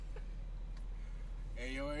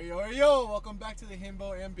Hey yo, welcome back to the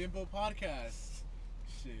Himbo and Bimbo podcast.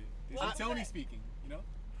 Shit, this is Tony speaking, you know?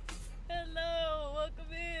 Hello, welcome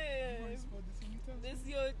in. This is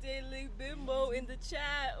your daily Bimbo in the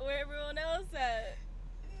chat. Where everyone else at?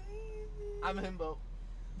 I'm Himbo.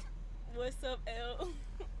 What's up, L?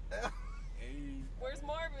 Hey. Where's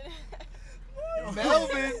Marvin?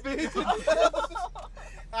 Melvin, bitch.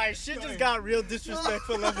 Alright, shit just got real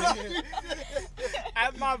disrespectful over here.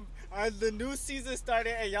 The new season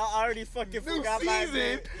started and y'all already fucking forgot my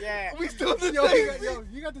name. Yeah. We still the Yo, same.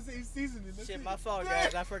 you got the same season. Shit, my fault,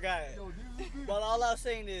 guys. I forgot. Yo, this is good. But all I was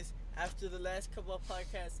saying is, after the last couple of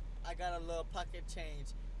podcasts, I got a little pocket change.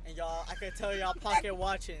 And y'all, I can tell y'all pocket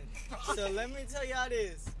watching. So let me tell y'all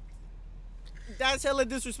this. That's hella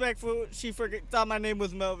disrespectful. She thought my name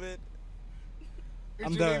was Melvin.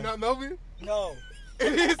 Is your name not Melvin? No.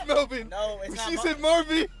 It is Melvin. No, it's not She said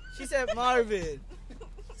Marvin. She said Marvin.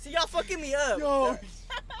 See, y'all fucking me up. Yo.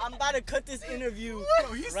 I'm about to cut this interview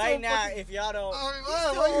Yo, he's right so now fucking- if y'all don't.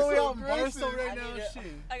 Why you so aggressive? right I now. need it. Shit.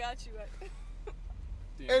 I got you.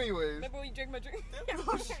 Damn. Anyways, Remember when you drank my drink?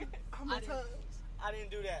 I didn't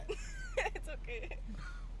do that. It's okay.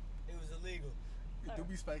 It was illegal. It do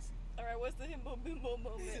be spicy. All right, what's the Himbo Bimbo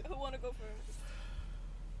moment? Who want to go first?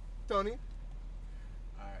 Tony.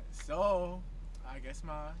 Alright, so I guess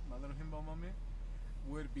my little himbo moment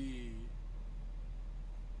would be,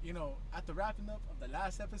 you know, at the wrapping up of the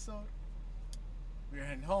last episode, we were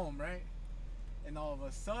heading home, right? And all of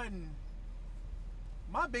a sudden,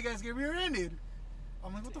 my big ass get rear-ended.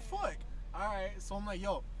 I'm like, what the fuck? Alright, so I'm like,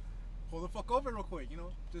 yo, pull the fuck over real quick, you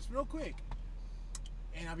know, just real quick.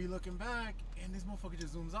 And I be looking back, and this motherfucker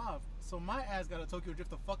just zooms off. So my ass got to Tokyo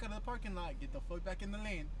drift the fuck out of the parking lot, get the fuck back in the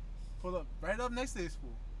lane, pull up right up next to this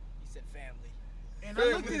fool. He said family. And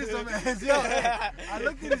I looked at his dumb ass, yo. I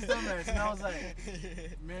looked at his dumb ass, and I was like,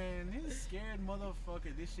 man, this scared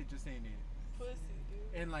motherfucker, this shit just ain't it. Pussy,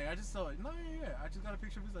 dude. And like, I just saw it. No, yeah. I just got a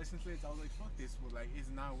picture of his license plates. I was like, fuck this fool. Like, it's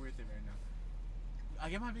not worth it right now. I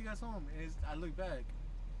get my big ass home, and I look back.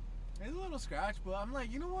 It's a little scratch, but I'm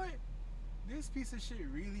like, you know what? This piece of shit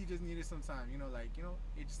really just needed some time. You know, like, you know,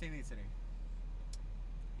 it just ain't it today.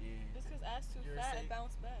 Yeah. Just because ass too You're a fat saint. and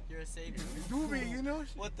bounce back. You're a savior. Do me, you know?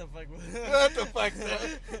 What the fuck? What the fuck, man?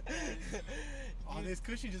 All this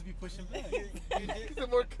cushion just be pushing back. Get some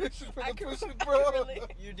more cushion for I the can pushing, bro. relate.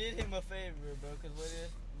 You did him a favor, bro. Cause what is?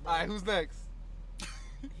 All right, who's next?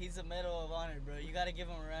 He's a Medal of Honor, bro. You gotta give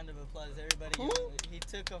him a round of applause. Everybody, Who? he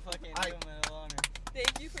took a fucking I- real Medal of Honor.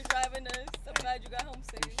 Thank you for driving us. I'm glad you got home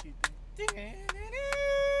safe. Shit,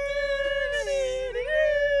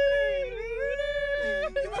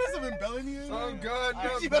 you better some rebellion here. Oh God,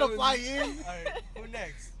 no. You better fly in. Alright, who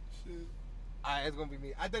next? Shit. Alright, it's gonna be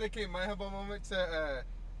me. I dedicate my Himbo moment to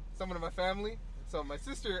someone in my family. So my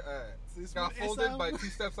sister got folded by 2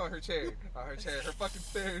 steps on her chair. Her fucking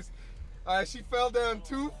stairs. She fell down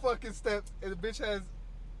 2 fucking steps, and the bitch has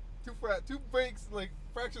 2 breaks, like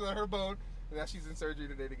fractures on her bone, and now she's in surgery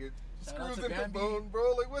today to get Shout out screws to in her Bambi. bone,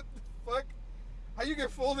 bro. Like what the fuck? How you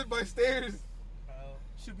get folded by stairs? Bro,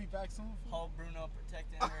 Should be back soon. Paul Bruno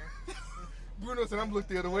protecting her. Bruno said I'm looked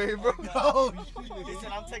the other way, bro. Oh, He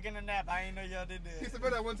said, I'm taking a nap. I ain't know y'all did He this. said,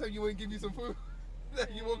 "Man, that one time you wouldn't give me some food,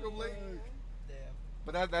 that you woke up late." Damn.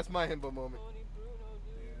 But that's my Himbo moment. Tony Bruno,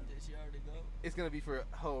 dude. Did she already go? It's gonna be for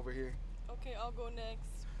Ho over here. Okay, I'll go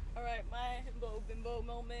next. All right, my Himbo Bimbo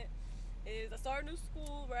moment is I started new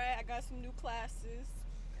school, right? I got some new classes.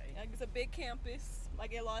 Like, it's a big campus. I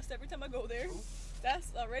get lost every time I go there.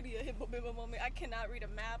 That's already a Himbo Bimbo moment. I cannot read a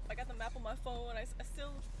map. I got the map on my phone. I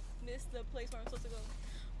still miss the place where I'm supposed to go.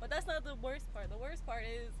 But that's not the worst part. The worst part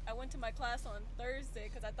is I went to my class on Thursday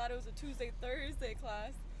because I thought it was a Tuesday-Thursday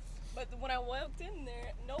class. But when I walked in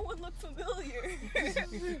there, no one looked familiar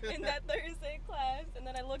in that Thursday class. And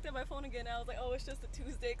then I looked at my phone again, and I was like, oh, it's just a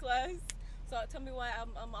Tuesday class. So tell me why I'm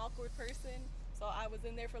an awkward person. So I was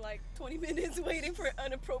in there for like 20 minutes waiting for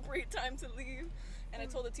an appropriate time to leave. And I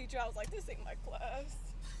told the teacher, I was like, this ain't my class.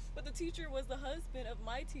 But the teacher was the husband of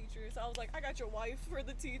my teacher. So I was like, I got your wife for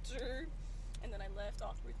the teacher. And then I left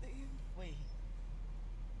awkwardly. Wait.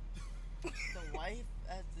 The wife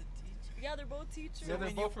as the teacher? Yeah, they're both teachers. Yeah, they're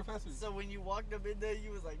when both you- professors. So when you walked up in there,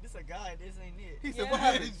 you was like, this a guy, this ain't it. He said, Yeah. "What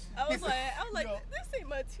happened?" I He was said, like, Yo. this ain't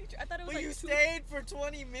my teacher. I thought it was But like you two- stayed for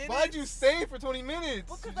 20 minutes? "Why'd you stay for 20 minutes?"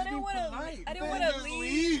 Because Just I didn't be want to. polite. I didn't Then want to just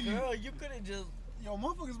leave. leave. Girl, you could have just Yo,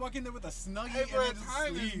 motherfuckers walk in there with a snuggie Hey, bro, and then just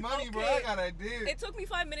time is sleep. money, bro. Okay. I got ideas. It took me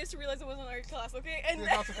 5 minutes to realize it wasn't our class, okay? And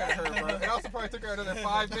It also kind of hurt, bro. It also probably took her another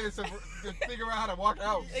 5 minutes to figure out how to walk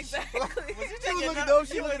out. Exactly. She was looking dope.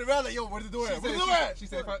 She looking around like, yo, where's the door She at? said, Where's the door at? she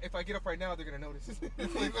said if I get up right now, they're gonna notice.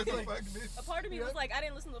 Like, what the fuck, bitch? A part of me was like, I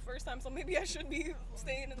didn't listen the first time, so maybe I should be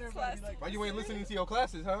staying in this class. Like, Why you ain't listening to your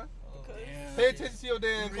classes, huh? Because- Damn. Pay attention to your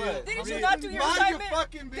damn class. Didn't you Okay? not do your Mind assignment? your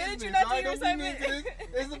fucking business. Didn't you not do alright? your Don't be mean assignment? to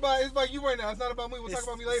this. It's about you right now. It's not about me. We'll talk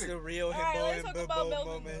about me It's later. the real Alright, himbo let's and talk bimbo about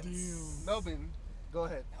Melvin. moments. Melvin, go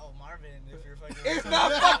ahead. Oh, Marvin, if you're fucking. It's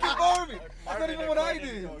not fucking Marvin. That's not Marvin, even what I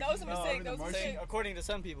according- did. That was a mistake. That was a mistake. According to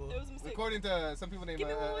some people. It was a mistake. According to some people named. Give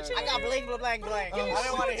me one more chance. I got bling, bling, bling, bling. Oh, I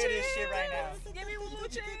don't want to hear Give me this shit right now. Give me one more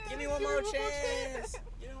chance. Give me one more chance.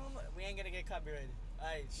 Give me one more. We ain't gonna get copyrighted.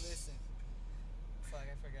 Alright, listen. Fuck,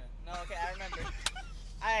 I forgot. No, okay, I remember.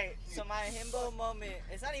 Alright, so my himbo moment,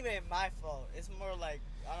 it's not even my fault. It's more like,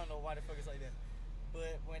 I don't know why the fuck it's like that.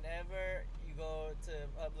 But whenever you go to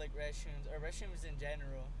public restrooms, or restrooms in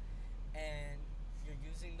general, and you're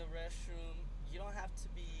using the restroom, you don't have to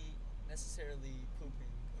be necessarily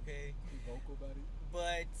pooping, okay? Be vocal about it.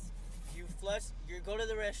 But you flush, you go to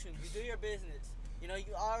the restroom, you do your business. You know,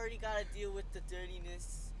 you already gotta deal with the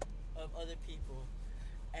dirtiness of other people.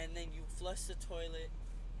 And then you flush the toilet,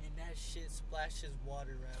 and that shit splashes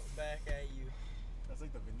water right back at you. That's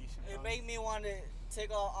like the Venetian. It fountain. made me want to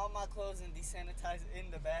take off all my clothes and desanitize in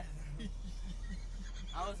the bathroom.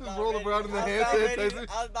 I was Just about roll ready- around in the I was hand about ready sanitizer.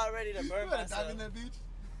 to- I was about ready to burn You better dive myself. in that bitch.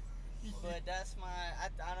 But that's my,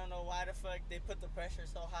 I don't know why the fuck they put the pressure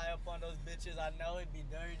so high up on those bitches. I know it'd be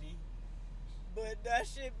dirty. But that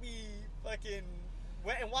shit be fucking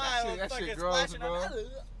wet and wild. that shit fucking gross, splashing bro. on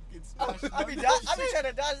Get splashed. I be trying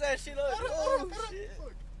to dodge that shit up. Oh, shit.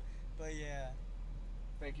 But yeah,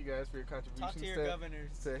 Thank you guys for your talk contributions to your governors.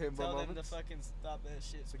 to himbo Tell them to moments. fucking stop that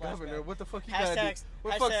shit. The Splashback. governor, what the fuck you gotta do? Hashtags-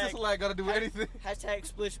 What the fuck hashtag- Sister Light gotta do with anything?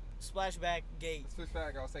 Hashtag splashback gate. Switch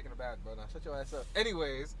back, I was taking a bath, bro. Now shut your ass up.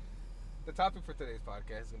 Anyways, the topic for today's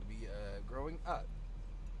podcast is gonna be growing up.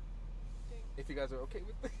 If you guys are okay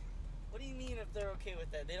with it. What do you mean if they're okay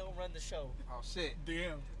with that? They don't run the show. Oh shit.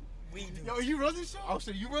 Damn. We do. Yo, you run the show? Oh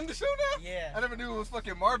shit, you run the show now? Yeah. I never knew it was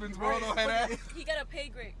fucking Marvin's world on that. He got a pay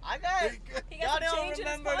grade. I got it. He Y'all got to don't change in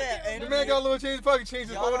his remember pocket. that. The remember? man got a little change pocket, changed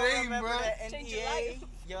his Y'all whole don't name, remember bro. that Change your NDA? life.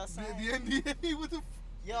 Y'all signed? The NDA, what the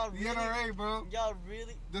Y'all the really, NRA, bro. y'all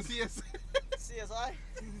really, The CS. CSI?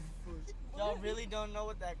 Y'all really don't know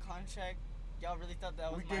what that contract, y'all really thought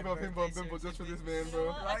that was We my gave up birthday Himbo and Bimbo just for this certificate? man, You know bro.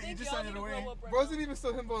 what? Right, I think you just y'all signed need it to away. grow up right Bro, is now. it even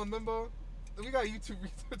still Himbo and Bimbo? We got YouTube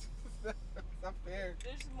research. That's not fair.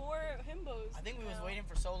 There's more himbos. I think we was now. waiting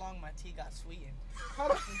for so long, my tea got sweetened. How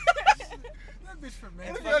the That bitch from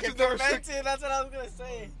It's man. fucking never fermented, that's what I was gonna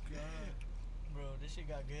say. God. Bro, this shit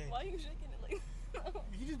got good. Why you shaking it like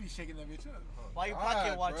You just be shaking that bitch up. Why you God,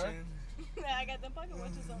 pocket bruh. watching? Nah, I got them pocket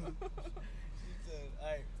watches on. She said,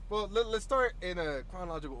 alright. Well, let's start in a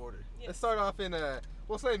chronological order. Yes. Let's start off in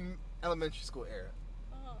we'll say elementary school era.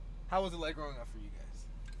 Uh-huh. How was it like growing up for you guys?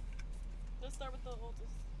 Let's start with the oldest.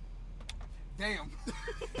 Damn.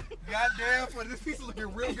 Goddamn, for this piece is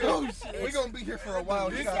looking real good. We're gonna be here for a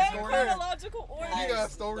while. You You got said stories. chronological order. You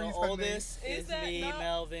got stories, The honey. oldest Is is that me, not-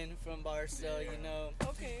 Melvin from Barstow, you know.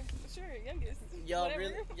 Okay, sure, youngest. Y'all Whatever.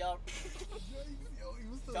 really, y'all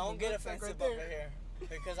don't get offensive over here.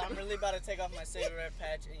 Because I'm really about to take off my cigarette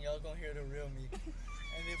patch and y'all gonna hear the real me.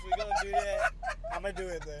 And if we gonna do that, I'm gonna do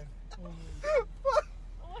it then.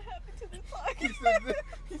 What happened to this He podcast? said this.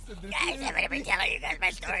 He said this. Guys, I'm gonna be telling you guys my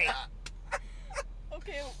story.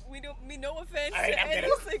 Okay, we don't mean no offense All right, to I'm any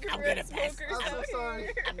gonna cigarette pass. smokers I'm so out sorry.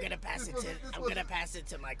 here. I'm gonna pass it to. I'm gonna pass it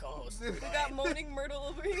to my co-host. This, We got Moaning Myrtle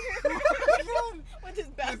over here with his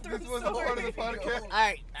bathroom this wasn't part of the story. podcast. All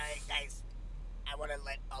right, guys. I want to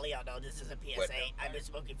let all of y'all know this is a PSA. I've been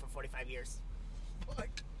smoking for 45 years. Go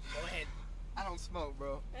ahead. I don't smoke,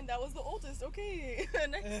 bro. And that was the oldest. Okay,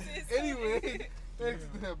 next is Anyway, next,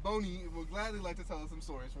 Boney will gladly like to tell us some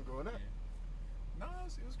stories from growing up. No,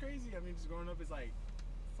 it was crazy. I mean, just growing up is like,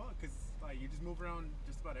 fuck, cause like you just move around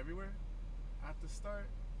just about everywhere at the start,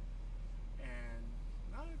 and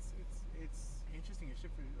no, it's interesting and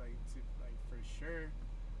shit for for sure.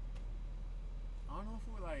 I don't know if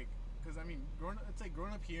we're like, cause I mean, growing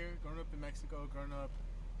up here, growing up in Mexico, growing up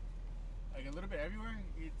like a little bit everywhere.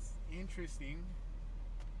 It's interesting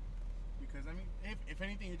because I mean, if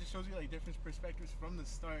anything, it just shows you like different perspectives from the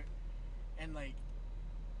start, and like.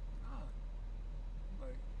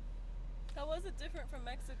 Like, How was it different from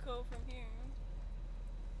Mexico from here?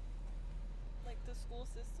 Like the school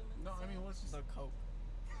system and no, I stuff. mean, what's just The coke.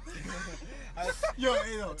 Yo,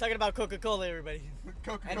 hey, yo. Talking about Coca-Cola, everybody.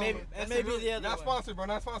 Coca-Cola. And maybe That's maybe a good- the other Not one. sponsored, bro.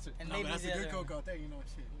 Not sponsored. And No, maybe but that's the a good other one. Coke out there, you know,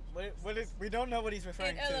 shit. What is? We don't know what he's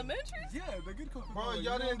referring In to. elementary, Yeah, the good Coca. Bro,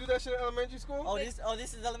 y'all didn't do that shit in elementary school? Oh,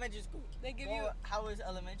 this is elementary school. they give Well, you. how was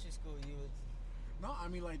elementary school? You was No, I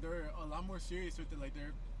mean like they're a lot more serious with it. Like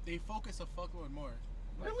they focus a fuckload more.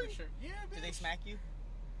 Like, Really? For sure. Yeah, bitch. did they smack you?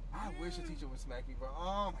 I wish a teacher would smack me, bro.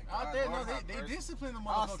 Oh my god. Out there, Lord no, have they mercy. discipline the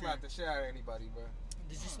I'll motherfucker. slap the shit out of anybody, bro.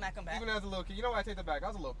 Did you smack him back? Even as a little kid. You know what? I take that back. I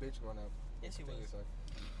was a little bitch growing up. Yes, you Take was. it, son.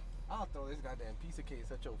 I'll throw this goddamn piece of cake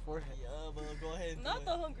at your forehead. Yeah, but go ahead. And Not do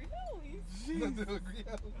the it. Hungry Howie.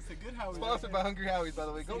 That's a good Howie. Sponsored by Hungry Howie's, by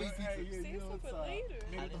the way. Go Hey, eat hey, pizza. you Save know, some it's, for later.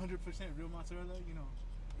 Made with 100% real mozzarella, you know.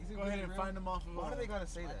 Is it Go ahead really and real? find them off of. Why do they gotta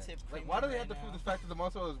say My that? tip Like, cream why do they right have to prove now. the fact that the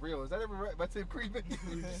mozzarella is real? Is that ever right? My tip cream? Yo,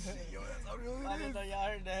 that's how real I it didn't is. know y'all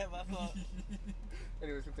heard that. My fault.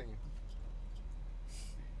 Anyways, continue.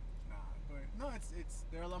 Nah, but no, it's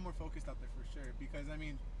they're a lot more focused out there for sure. Because I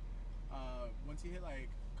mean, once you hit like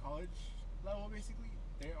college level, basically,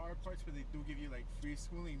 there are parts where they do give you like free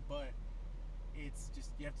schooling, but it's just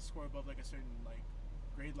you have to score above like a certain like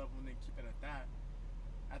grade level and then keep it at that.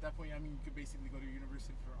 At that point, I mean, you could basically go to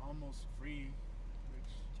university for almost free,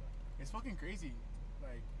 which is fucking crazy.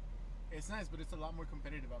 Like, it's nice, but it's a lot more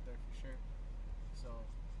competitive out there for sure. So,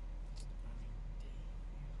 I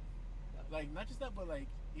mean, like not just that, but like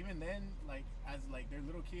even then, like as like they're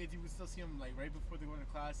little kids, you would still see them like right before they go into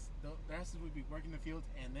class. Their asses would be working the field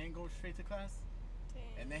and then go straight to class,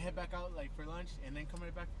 and then head back out like for lunch and then come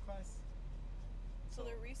right back to class. So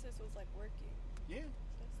the recess was like working. Yeah,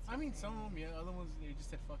 That's I mean some of them, yeah. Other ones they just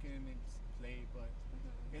said fuck it and then just play, but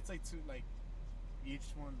it's like two like each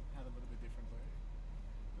one had a little bit different, but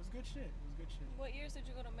it was good shit. It was good shit. What years did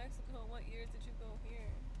you go to Mexico? What years did you go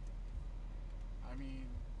here? I mean,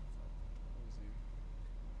 what was it?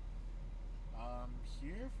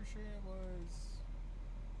 Here for sure it was.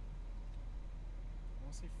 I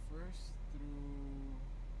want to say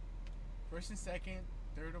first and second,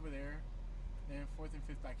 third over there, then fourth and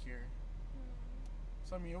fifth back here.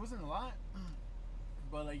 So I mean, it wasn't a lot,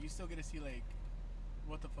 but like you still get to see like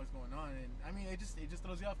what the fuck's going on, and I mean, it just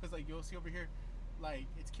throws you off because like you'll see over here, like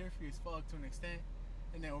it's carefree as fuck to an extent,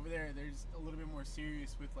 and then over there there's a little bit more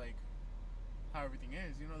serious with like how everything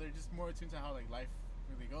is. You know, they're just more attuned to how like life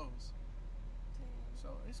really goes. So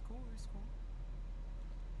it's cool. It's cool.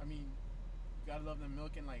 I mean, you gotta love the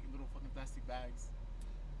milk in like little fucking plastic bags.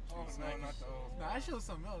 Oh, Shit's no, smack. not those. Nah, that shit was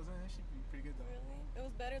something else, man. That shit be pretty good though. Really? It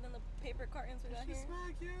was better than the paper cartons we That got shit here.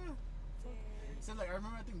 smack, yeah. Damn. So like I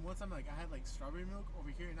remember I think one time like I had like strawberry milk over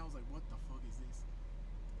here and I was like, what the fuck is this?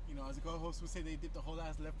 You know, as a co-host would say they dipped the whole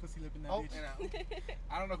ass left pussy lip in that Oh, bitch. and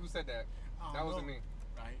I don't know who said that. I That don't wasn't know. me.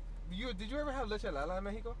 Right? Did you ever have leche lala in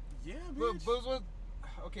Mexico? Yeah, But, bitch.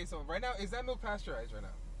 okay, so right now, is that milk pasteurized right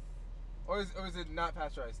now? Or is it not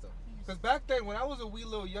pasteurized still? Because back then, when I was a wee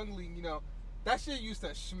little youngling, you know, that shit used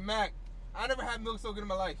to smack. I never had milk so good in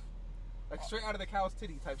my life. Like straight out of the cow's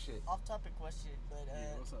titty type shit. Off topic question, but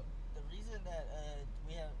Yeah, what's up? the reason that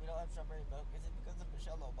we don't have strawberry milk is it because of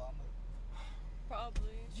Michelle Obama?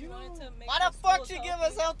 Probably. She You wanted know, to make Why our the fuck schools she give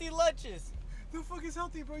us healthy. healthy lunches? The fuck is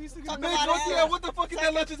healthy, bro? You used to Talk get Bitch, about what, ele- yeah, what the fuck is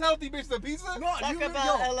that lunch is healthy, bitch? The pizza? No, Talk you remember,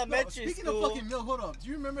 about yo, elementary speaking school. of fucking milk, hold up. Do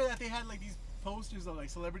you remember that they had like these posters of like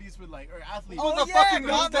celebrities with like or athletes? Oh, with the fucking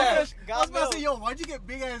God mustache. milk. I was about God to say, milk. yo, why'd you get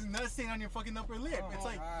big ass nut stain on your fucking upper lip? Oh, It's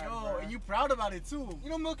like, God, yo, bro. and you proud about it too. You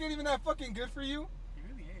know, milk ain't even that fucking good for you. It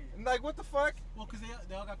really is. And like, what the fuck? Well, cause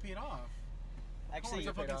they all got paid off. Actually,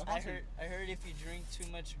 you're fucking sponsored. I heard if you drink too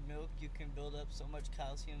much milk, you can build up so much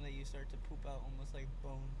calcium that you start to poop out almost like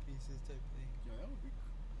bone pieces type thing. Yo, that would be.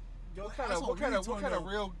 Yo, What kind of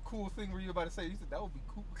real cool thing were you about to say? You said that would be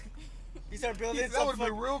cool. You start He building said, that some would be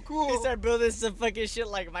fuck- real cool. You start building some fucking shit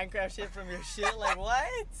like Minecraft shit from your shit. Like what?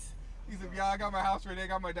 He said, yeah, I got my house ready. I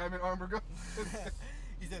got my diamond armor. Go.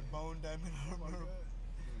 He said bone diamond Oh my armor. God.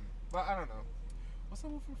 But I don't know. What's that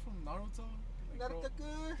one from Naruto? Like, Not bro, that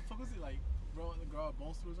good. the fuck was it like? Bro, the girl had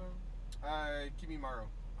bones through his arm. Kimimaro.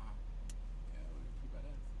 Yeah, that would be pretty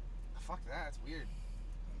badass. Fuck that. That's weird.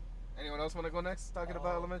 Anyone else want to go next? Talking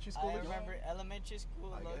about elementary school? I remember elementary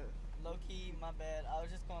school. I guess. Low key, my bad. I was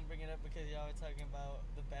just gonna bring it up because y'all were talking about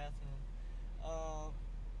the bathroom.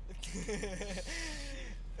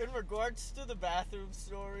 In regards to the bathroom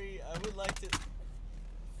story, I would like to.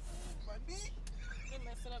 My knee. You're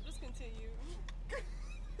messing up. Just continue.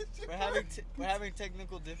 We're having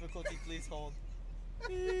technical difficulty. Please hold.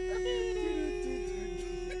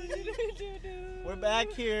 We're back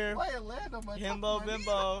here. Why it land on my Himbo top of my knee?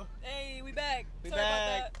 Bimbo. Hey, we back. We Sorry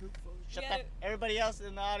back. about that. Shut Yeah. up. Everybody else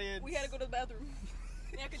in the audience. We had to go to the bathroom.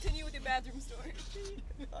 Yeah, continue with your bathroom story.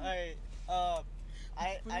 Alright.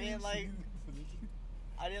 I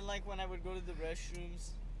didn't like when I would go to the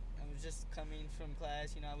restrooms. I was just coming from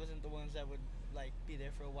class, I wasn't the ones that would like be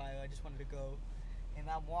there for a while. I just wanted to go. And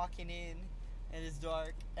I'm walking in and it's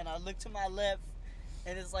dark and I look to my left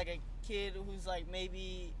and it's like a kid who's like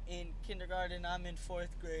maybe in kindergarten, I'm in 4th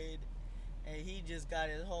grade, and he just got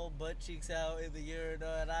his whole butt cheeks out in the urinal,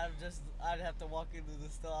 and I'd have to walk into the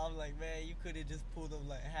stall. I'm like, man, you could have just pulled them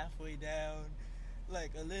like halfway down, like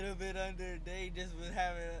a little bit under. They just was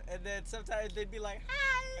having, and then sometimes they'd be like,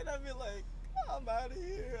 hi, and I'd be like, I'm out of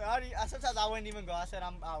here. Sometimes I wouldn't even go. I said,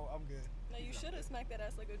 I'm good. No, you should have smacked that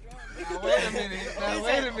ass like a drum. Now,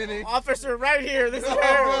 wait a minute. Officer, right here. This is her.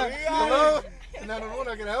 Hello?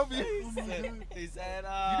 911, I can help you. He said,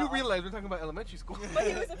 you do realize we're talking about elementary school. But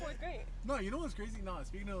he was in 4th grade. No, you know what's crazy? No,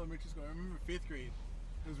 speaking of elementary school, I remember 5th grade.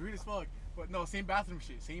 It was weird as fuck. But no, same bathroom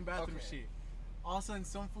shit. Shit. All of a sudden,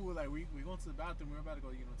 some fool, like, we go to the bathroom, we were about to go,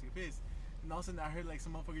 take a piss. And all of a sudden, I heard, like,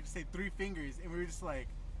 some motherfucker just say 3 fingers. And we were just like,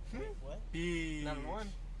 wait, what? bitch. 911.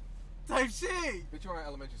 Type shit. But you're in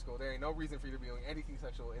elementary school. There ain't no reason for you to be doing anything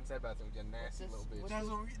sexual inside bathroom. You nasty little bitch. That's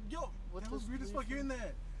what that was weird as fuck hearing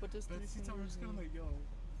that. But at the same time, we're just kind of like, yo,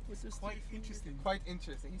 it's quite interesting. Quite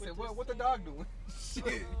interesting. He said, what the dog doing? Shit.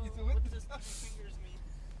 He said, What does 3 fingers mean?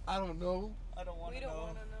 I don't know. I don't want We to don't know.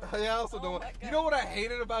 want to know. Yeah, I also Oh don't. my You God. know what I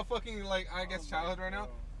hated about fucking, like, I guess childhood right now?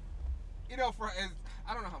 Bro.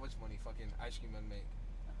 I don't know how much money fucking ice cream men make.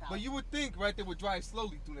 But you would think, right, they would drive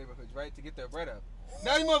slowly through neighborhoods, right, to get their bread up.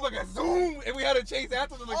 Now you motherfuckers zoom, and we had to chase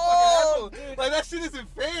after them like fucking assholes. Dude. Like, that shit isn't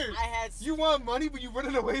fair. I had You want money, but you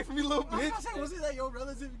running away from me, little bitch. Was it that your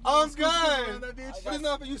relative? I'm Scoot around gone. that bitch? But it's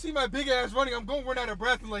not, you see my big ass running, I'm going to run out of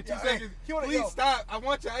breath in like 2 Yeah, hey, seconds. he wanna- Please yo. stop. I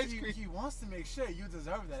want your ice cream. He wants to make sure you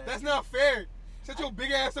deserve that. That's not fair. Shut your big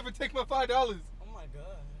ass up and take my $5. Oh my god.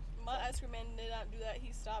 My ice cream man did not do that.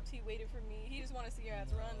 He stopped. He waited for me. He just wanted to see your ass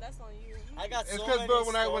run. That's on you. I got It's so because, many bro,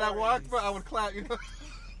 when I walked, bro, stories. I would clap, you know.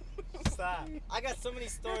 Stop. I got so many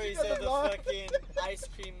stories got of the the law. fucking ice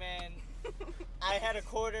cream man. I had a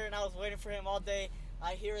quarter and I was waiting for him all day.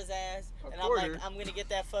 I hear his ass A and quarter? I'm like, I'm gonna get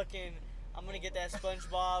that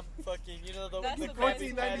SpongeBob fucking, That's the the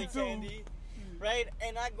Krusty best. Patty 1992. candy, right?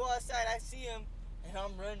 And I go outside, I see him, and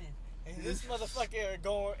I'm running. And this motherfucker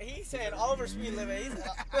going, he said over speed limit.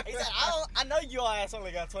 He said, I know your ass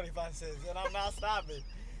only got 25 cents, and I'm not stopping.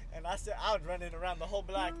 And I said, I was running around the whole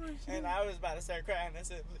block, and I was about to start crying. I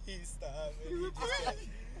said, please stop. And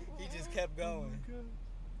he just kept going.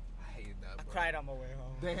 I hated that, I bro. cried on my way home.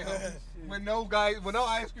 Damn. With no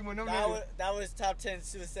ice cream, with no niggas. That was top 10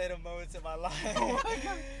 suicidal moments in my life. Oh my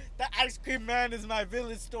God. The ice cream man is my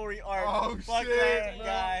villain story arc. Oh, Fuck shit, that bro.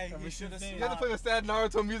 guy. That You was should have insane. You have to stopped. play the sad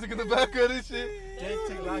Naruto music in the background and shit. Can't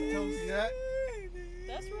take lactose. Yeah.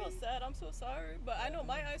 That's real sad. I'm so sorry. But I know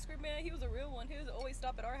my ice cream man, he was a real one. He would always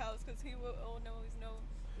stop at our house because he would always know.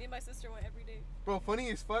 Me and my sister went every day. Bro, funny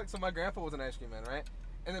as fuck. So my grandpa was an ice cream man, right?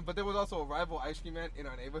 But there was also a rival ice cream man in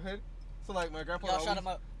our neighborhood. So like my grandpa Y'all always, shut him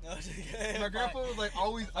up. No, just kidding. my grandpa was like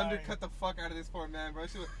always Sorry. undercut the fuck out of this poor man, bro.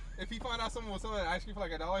 If he found out someone was selling ice cream for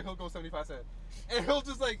like $1, he'll go 75 cents, and he'll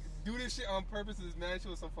just like do this shit on purpose. This man, shit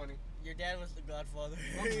was so funny. Your dad was the godfather.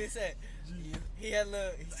 He said, he said,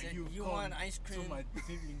 you come want ice cream? to my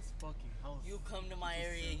siblings' fucking house. You come to my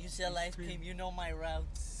area. You sell ice cream. You know my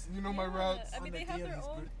routes. You know my Yeah, routes. I mean, On they the have day of their his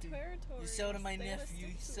own birthday. territory. You sell to my They gotta nephew.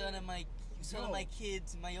 You stick sell to to it. my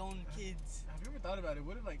kids, my own kids. Have you ever thought about it?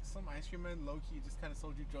 What if like some ice cream man low key just kind of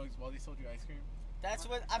sold you drugs while they sold you ice cream? That's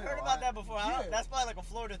what I've Yeah, heard well, about that before. yeah. That's probably like a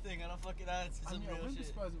Florida thing. I don't fucking know. It's I some mean, I real wouldn't be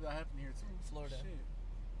shit. surprised if that happened here too. Florida.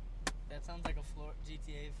 Shit. That sounds like a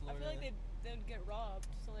GTA I Florida. feel like they'd get robbed,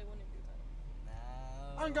 so they wouldn't do that.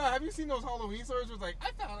 No. Oh God, have you seen those Halloween stores? Where it's like,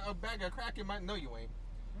 I found a bag of crack in my. No, you ain't.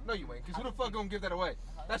 No, you ain't. Cause who the fuck gonna give that away?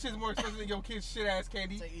 That shit's more expensive than your kid's shit ass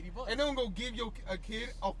candy. It's like $80. And no one gonna give a kid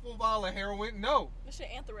a full bottle of heroin. No. This shit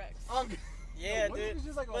anthrax. Yeah, What if dude. it's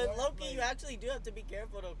just like a But white, Loki, like- you actually do have to be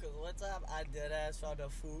careful though, cause one time I dead ass found a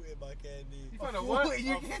fool in my candy. You found a fool what? in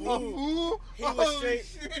your A candy? fool? He was Oh, straight.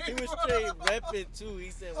 shit. He was straight repping too.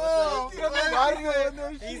 He said, Oh, "What's you up?" got the radio in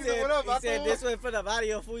there. He Shit. said, What up, he said, Vato? "This one for the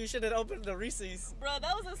audio fool. You should have opened the Reese's." Bro,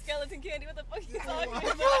 that was a skeleton candy. What the fuck you Oh talking my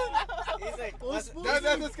about? He's like, What's "What's fool? That's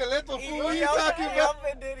a skeletal He, fool. What are he you opened, talking he about?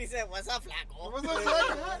 opened it. He said, "What's up, Flaco?" What's up,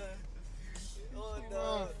 Flaco? Oh no.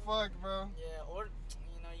 Oh, fuck, bro. Yeah, or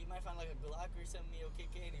you might find like a Glock or something. Okay,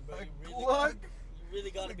 candy, but A you really Glock? you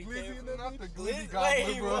really gotta be Glizzy in careful. that Not the Glizzy, glizzy gobbler,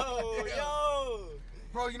 wait, bro. whoa, yo.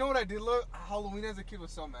 Bro, you know what I did look? Halloween as a kid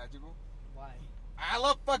was so magical. Why? I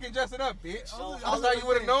love fucking dressing up, bitch. No, I thought you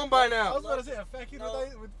would have known by I now. was about to say a fat kid No.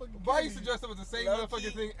 with fucking. But I candy. used to dress up as the same Low-key.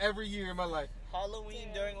 motherfucking thing every year in my life. Halloween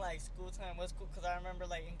Yeah. during like school time was cool because I remember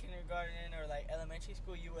like in kindergarten or like elementary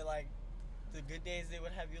school you would like the good days they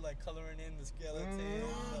would have you like coloring in the skeleton,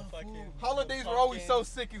 the fucking Holidays the were always so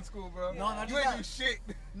pumpkin. sick in school, bro. No, not you just ain't do that.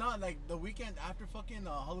 shit. No, like the weekend after fucking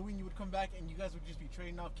Halloween, you would come back and you guys would just be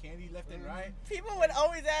trading off candy left and right. People would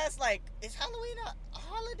always ask like, "Is Halloween a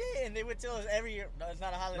holiday?" And they would tell us every year, "No, it's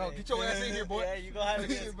not a holiday." No, get your ass in here, boy. Yeah, you go have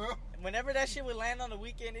Get it. shit, bro. Whenever that shit would land on the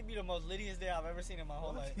weekend, it'd be the most littiest day I've ever seen in my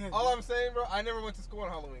whole life. All I'm saying, bro, I never went to school on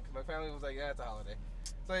Halloween because my family was like, yeah, it's a holiday.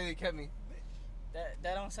 So they kept me.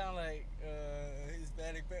 That don't sound like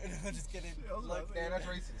Hispanic. No, I'm just kidding. Shit, I was Look, about Man, that's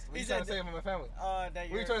racist. What He you trying said to say about my family? that What are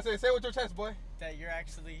you're you trying to say? Say it with your chest, boy. that you're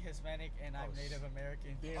actually Hispanic and I'm Oh, Native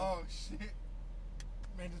American. Damn. Oh, shit.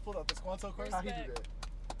 Man, just pulled out the Squanto card. How'd he do that?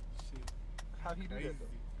 Shit. How'd he do that, Crazy. though?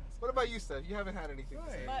 What about you, Steph? You haven't had anything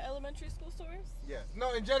to say. My elementary school stories. Yeah.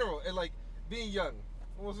 No, in general, and like being young.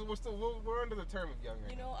 We're under the term of young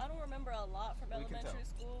right You now. know, I don't remember a lot from We can elementary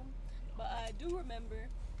school, but I do remember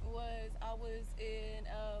I was in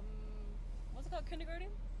what's it called, kindergarten.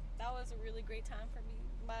 That was a really great time for me.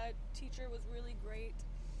 My teacher was really great,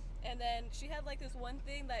 and then she had like this one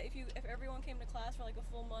thing that if everyone came to class for like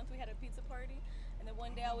a full month, we had a pizza party. And then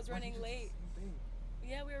one day I was Why running you just late. the same thing?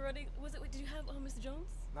 Yeah, we were running. Was it? Did you have Mr. Jones?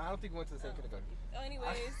 No, I don't think we went to the same kindergarten. Oh,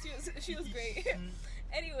 anyways, she was great.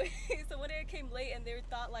 Anyway, so one day I came late and they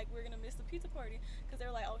thought like we were gonna miss the pizza party because they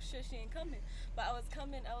were like, oh shit, she ain't coming. But I was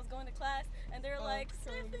going to class and they were like,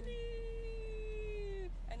 Stephanie.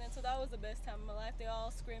 And then so that was the best time of my life. They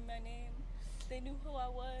all screamed my name. They knew who I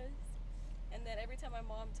was. And then every time my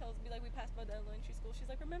mom tells me, like, we passed by the elementary school, she's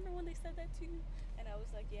like, remember when they said that to you? And I was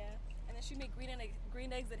like, yeah. And then she made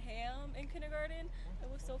green eggs and ham in kindergarten. It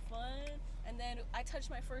was so fun. And then I touched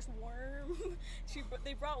my first worm.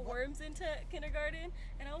 They brought worms into kindergarten,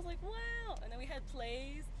 and I was like, wow. And then we had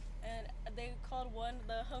plays, and they called one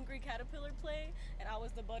the Hungry Caterpillar play, and I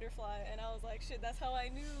was the butterfly. And I was like, shit, that's how I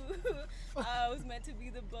knew I was meant to be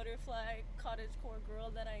the butterfly cottagecore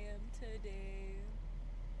girl that I am today.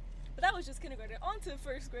 But that was just kindergarten. On to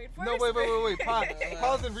first grade. No, wait.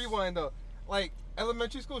 Pause and rewind though. Like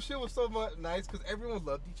elementary school shit was so much nice because everyone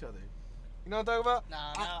loved each other. You know what I'm talking about?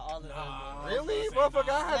 Nah, not all of them. Nah. Really, I was gonna motherfucker?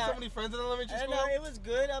 say, I had nah. so many friends in elementary And school. it was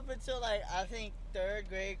good up until like I think third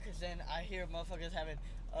grade, cause then I hear motherfuckers having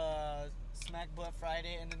smack butt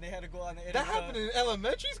Friday, and then they had to go on the intercom. That happened in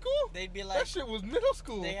elementary school? They'd be That like, shit was middle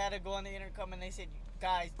school. they had to go on the intercom, and they said,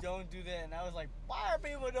 guys, don't do that. And I was like, why are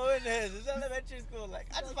people doing this? It's elementary school. Like,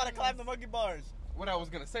 I just want to climb the monkey bars. What I was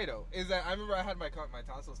gonna say though is that I remember I had my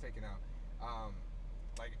tonsils taken out.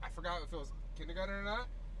 Like I forgot if it was kindergarten or not,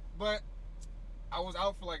 but I was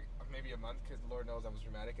out for like maybe a month because Lord knows I was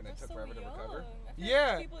dramatic and it That's took so forever to young. recover. I feel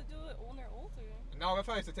Yeah. like people do it when they're older. No, my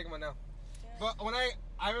family used to take them out now. Yeah. But when I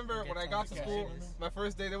remember when I got to Yeah, school, shit is. my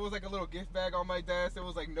first day, there was like a little gift bag on my desk. There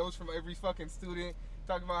was like notes from every fucking student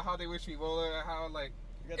talking about how they wish me well and how like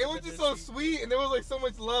it was just so sweet and there was like so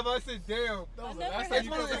much love. I said, damn. That was I the never last had time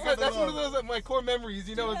you one of felt those. like That's one of love. those like, my core memories.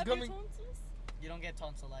 You Do know, you it's have your coming. tonsils? You don't get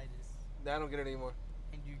tonsillitis, Nah, I don't get it anymore.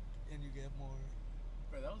 and you get more.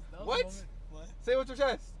 Bro, that was What? the moment. What? Say it with your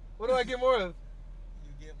chest. What do I get more of?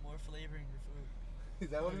 You get more flavor in your food. Is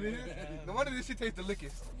that what it is? Yeah. No wonder this shit tastes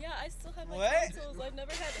delicious. Yeah, I still have my What? tonsils. I've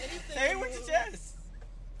never had anything. Say it with your removed. chest.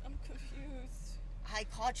 I'm confused. I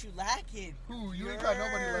caught you lacking. Who? You ain't got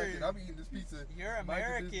nobody like it. I'm eating this pizza. You're Mind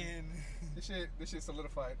your business. American. This shit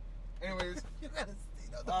solidified. Anyways.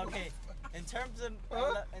 Okay, in terms of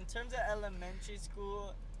elementary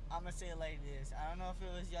school, I'm gonna say it like this. I don't know if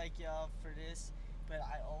it was like y'all for this, but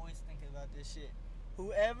I always think about this shit.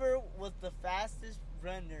 Whoever was the fastest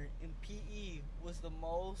runner in PE was the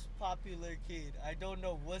most popular kid. I don't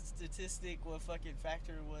know what statistic, what fucking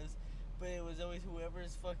factor it was, but it was always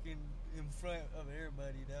whoever's fucking in front of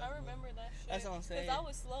everybody. That I was- remember that shit. That's what I'm saying. Because I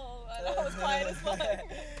was slow. I was quiet as fuck.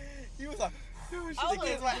 He was like, I the was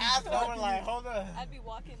kids were like- asking, I was like, hold on. I'd be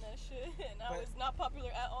walking that shit, and I But- was not popular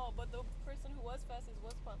at all. But the person who was fastest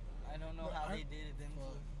was popular. I don't know No, how I- they did it then.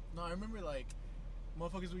 No, I remember like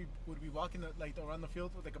motherfuckers would be walking like around the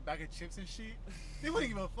field with like a bag of chips and shit. They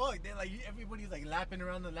wouldn't give a fuck. They like everybody's like lapping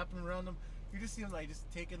around them. You just see them like just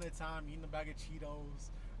taking their time, eating a bag of Cheetos,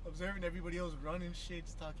 observing everybody else running shit,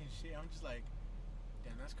 just talking shit. I'm just like,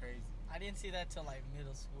 damn, that's crazy. I didn't see that till like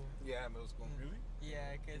middle school. Yeah, middle school. Really?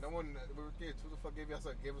 Yeah, cause No one, we were kids. Who the fuck gave us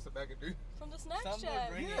a bag of food? From the snack some would shack.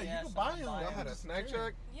 bring Yeah, it. you Yeah, could some buy would them. buy Y'all Yeah. had a snack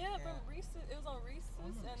shack? Yeah, from Yeah. Reese's. It was on Reese's,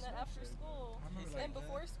 remember and then snack after shack. school, I remember and like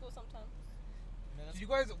before school sometimes. Middle Did you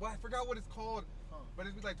school. guys? Well, I forgot what it's called, Huh. but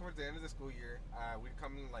it'd be like towards the end of the school year. We'd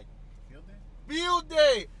come in like Field day? field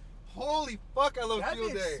day. Holy fuck, I love That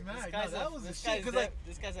field bitch day. smacked. This guy's No, that a, was the this shit. guy's Cause a, like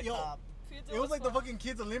this guy's a yo, cop. Field day it was like the fun. fucking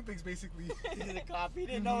kids Olympics basically. He's a cop. He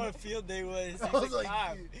didn't know what field day was. He's I was a like,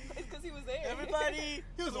 cop. dude. It's because because he was there. Everybody,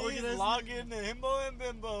 He was please organizing. log in to Himbo and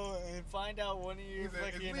Bimbo and find out one of your He's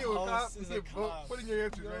like, fucking is Leo a cop? hosts He is a said, cop. put in your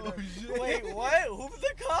answers right now. shit. Wait, what? Who's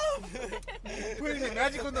the cop? Put in the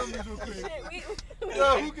magical numbers real quick. Shit, we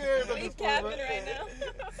No, who cares at we this point, capping right? right now.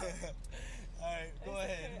 Alright, go It's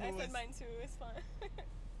ahead. okay. I Who said was- mine too. It's fine.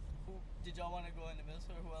 who- Did y'all want to go into middle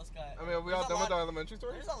school? Who else got? I mean, are we all There's a done with lot- our elementary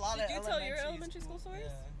stories? There's a lot Did of you tell your elementary school stories?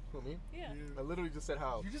 Yeah. Who, me? Yeah. I literally just said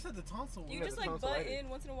how. You just had the tonsil one. You Yeah, just the like butt tonsillitis. in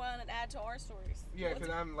once in a while and add to our stories. Yeah, What's-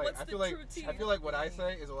 because I'm like, what's I the feel like, true tea? I feel like what I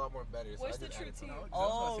say is a lot more better. So What's I the just true added tea? something.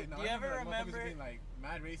 Oh, No, do you I ever like, motherfuckers remember- being like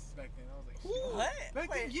mad racist back then. I was like, Who? shit. What? Back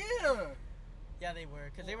Wait. then, yeah. Yeah, they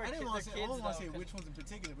were, because they were I didn't want to say, I kids. don't want to say though, 'cause- which ones in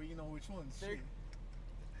particular, but you know which ones. They're-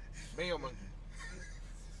 Shit. Mayo monkey.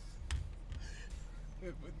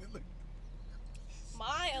 But look,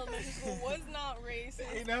 My elementary school was not racist.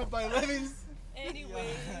 8.5 by 11s.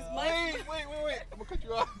 Anyways, Yeah. my Wait. I'm gonna cut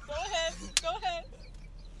you off. go ahead.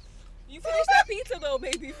 You finish that pizza though,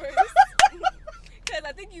 baby, first. Cause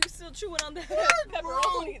I think you still chewing on that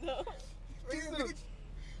pepperoni though.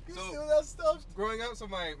 You So- steal that stuff? Growing up, so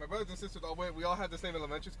my brothers and sisters we all had the same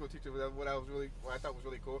elementary school teacher. What I thought was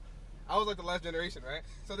really cool. I was like the last generation, right?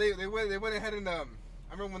 So they went ahead and I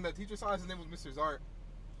remember when the teacher saw us, his name was Mr. Zart.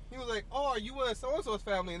 He was like, "Oh, are you so and so's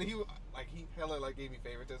family?" And then he hella like gave me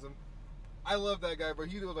favoritism. I love that guy, bro.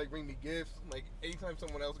 He would like bring me gifts. Like anytime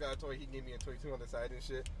someone else got a toy, he gave me a toy too on the side and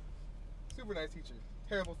shit. Super nice teacher.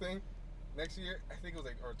 Terrible thing. Next year, I think it was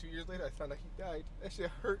like, or 2 years later, I found out he died. That shit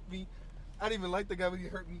hurt me. I didn't even like the guy, but he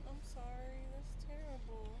hurt me. I'm sorry, that's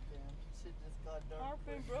terrible. Damn, shit just got dark. Heart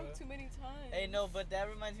been quick, broke bro. too many times. Hey, no, but that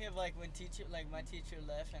reminds me of like when my teacher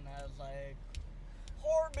left, and I was like,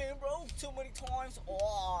 "Heart been broke too many times."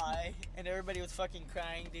 Why? And everybody was fucking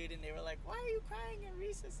crying, dude. And they were like, "Why are you crying in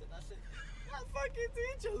recess?" And I said, "My fucking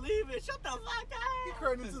teacher, leave it. Shut the fuck up." He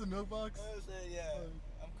cried into the mailbox. I said, "Yeah."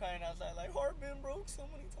 I'm crying outside like heart been broke so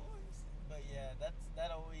many times. But yeah, that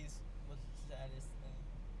always was the saddest thing.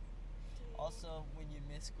 Also, when you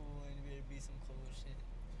miss school and there'd be some cool shit.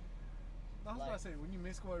 I was about to say, when you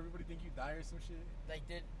miss school, everybody think you die or some shit. Like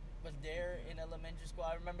was there in elementary school.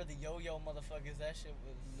 I remember the yo-yo motherfuckers. That shit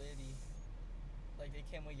was litty. Like they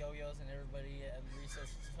came with yo-yos and everybody at recess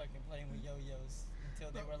was fucking playing with yo-yos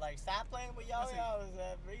until they were like, "Stop playing with yo-yos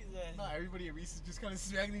at recess." No, everybody at Reese's just kind of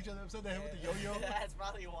smacking each other upside the head with the yo-yo. That's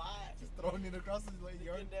probably why. Just throwing it across the like,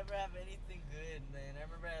 You yard. could never have anything good, man. I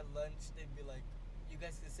remember at lunch they'd be like, "You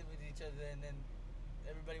guys can sit with each other," and then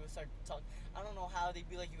everybody would start talking. I don't know how they'd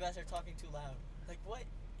be like, "You guys are talking too loud." Like what?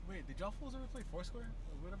 Wait, did y'all fools ever play Foursquare?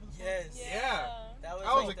 Or whatever the fuck? Yes. Yeah. That was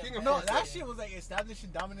I was like a the king of No, best that shit. shit was like establishing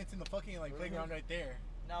dominance in the fucking like playground right there.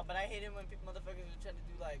 No, but I hate it when motherfuckers are trying to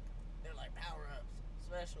do like, they're like power ups,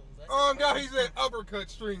 specials. That's Oh just god, fucking- he said uppercut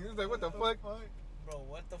string. It's like, what the fuck? Bro,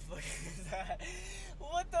 what the fuck is that?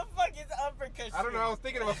 What the fuck is uppercut? I don't know. I was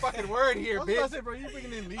string? thinking of a fucking word here, I was about to bitch. say, bro, you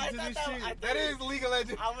bringing in leagues I and thought this that- shit. I That is League of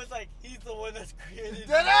Legends. I was like, he's the one that's created.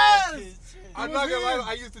 Dead that ass! shit. I'm It not was gonna lie. him.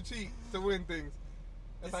 I used to cheat to win things.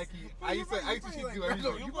 That's like I used to cheat to do You everything.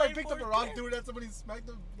 probably play picked up a Foursquare? rock, threw it at somebody, smacked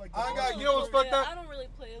them like. I the got- ball. you know what's fucked up? I don't really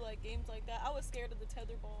play like games like that. I was scared of the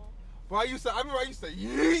tetherball. Bro, I remember I used to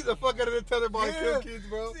yeet the fuck out of the tetherball and kill Yeah. kids,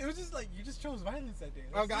 bro. It was just like you just chose violence that day.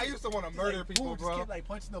 Oh, God, I used to want to Just, murder like, people, boom, bro. Just kept like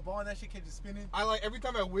punching the ball and that shit kept just spinning. I like every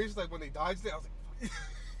time I wished like when they dodged it, I was like, fuck.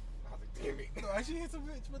 I was like, damn it. No, I actually hit some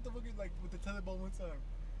bitch with the fucking like with the tetherball one time.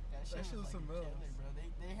 That That shit was like some a killer, else. bro.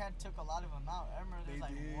 They had took a lot of them out. I remember They there's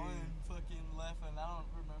like did. one fucking left, and I don't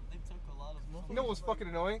remember. They took a lot of them. You know what was fucking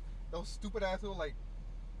annoying? Those stupid ass little like,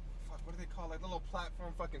 fuck, what do they call like little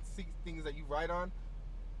platform fucking seat things that you ride on?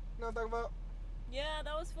 You know what I'm talking about? Yeah,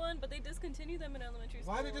 that was fun, but they discontinued them in elementary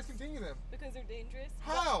school. Why did they discontinue them? Because they're dangerous.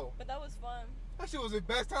 How? But that was fun. That shit was the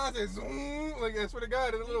best time. I said zoom, like I swear to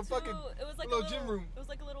God, in a Me little too. fucking. It was like little a gym room. It was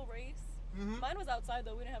like a little race. Mm-hmm. Mine was outside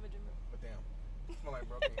though. We didn't have a gym room. But damn, smell like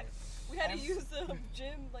broken hair. We had to I'm- use the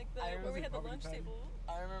gym, like the I where we was had the a lunch barbecue table.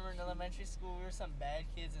 I remember in elementary school we were some bad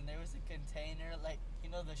kids, and there was a container, like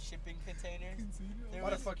you know the shipping containers. There Why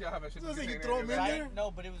the was- fuck y'all have a shit? So it's like you container throw 'em in there? there?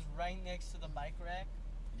 No, but it was right next to the bike rack,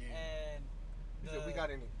 Yeah. and He said, we got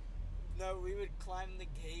any. No, we would climb the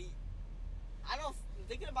gate. I don't.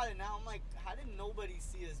 Thinking about it now, I'm like, how did nobody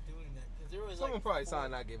see us doing that? Because there was Someone like probably saw four-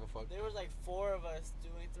 and not gave a fuck. There was like 4 of us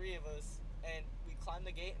doing 3 of us, and we climbed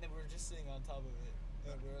the gate, and then we were just sitting on top of it,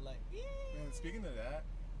 and we were like, yeah. Man, speaking of that,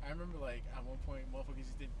 I remember like at one point motherfuckers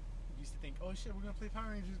used to think, oh shit, we're gonna play Power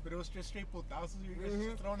Rangers, but it was just straight putazos. You guys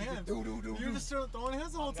Mhm. just throwing You hands. just do. You're just throwing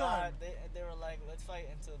hands the whole Oh, time. God, they were like, let's fight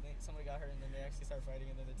until somebody got hurt, and then they actually started fighting,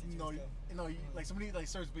 and then the teachers No, go. like somebody like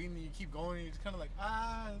starts beating you, you keep going, and you're just kind of like,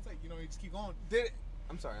 it's like you just keep going. Did it?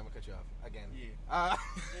 I'm sorry, I'm gonna cut you off again. Yeah.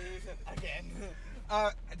 Again.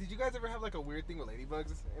 Did you guys ever have like a weird thing with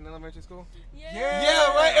ladybugs in elementary school? Yeah.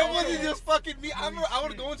 Yeah, right. It wasn't just fucking me. I remember I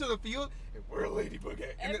would go into the field and where a ladybug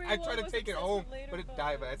at, and then I Everyone try to was take it obsessed home, with but it ladybugs.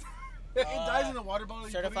 died, man. It dies in the water bottle.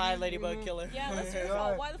 you put it Certified in. ladybug killer. Yeah, that's your Yeah.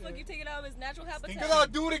 fault. Why the fuck you take it out of its natural habitat? Because I'll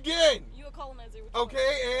do it again. You a colonizer.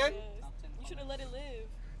 Okay, and? Yes. You should have let it live.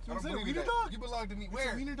 I don't It's a believe wiener that. dog. You belong to me. It's a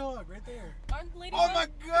Where? wiener dog right there. Aren't ladybugs? Oh my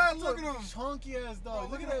God! It's Look a at him. chunky ass dog. Bro,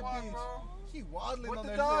 Look at look that at him, bitch. bro. He waddling What on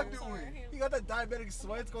the that dog shit. doing? He got that diabetic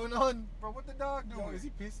sweats going on. Bro, what the dog Yo, doing? is he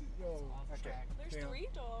pissing? Yo. Okay. There's Damn. 3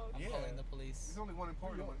 dogs. I'm Yeah. calling the police. There's only one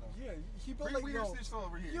important one though. Yeah, he built Bring like Wiener yo. Snitch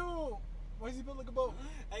over here. Yo, why is he built like a boat?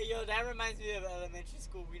 Hey, yo, that reminds me of elementary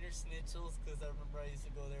school Wiener Schnitzel's because I remember I used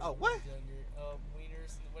to go there Oh, when I what? was younger. Wiener,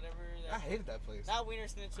 whatever. I hated that place. Not Wiener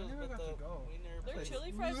Schnitzel's, never but got the to go. Wiener Their place.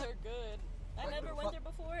 chili fries are good. I What never the went fuck? there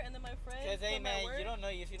before, and then my friend Because, hey, from my man, work you don't know.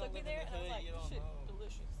 If you took don't me live there, in and the I was hood, like, you this don't shit know.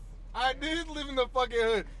 delicious. I did live in the fucking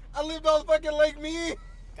hood. I lived on fucking Lake Mead.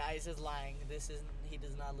 Guys is lying. He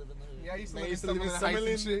does not live in the hood. Yeah, I used to Man, live in used to live in Summerlin Heights and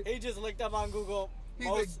Summerlin. shit. He just looked up on Google.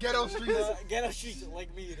 He's the ghetto streets. Ghetto streets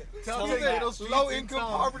like me. Tell He's me in ghetto streets low in income town.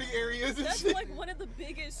 poverty areas and That's shit. like one of the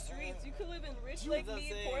biggest streets. You could live in Rich You Lake was Mead,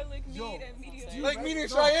 saying. Poor Lake Mead, Yo, and Medium Like Mead. Lake Mead and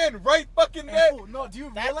No. Cheyenne, right fucking Hey, there. fool, no, do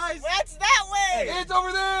you That's realize? that way. It's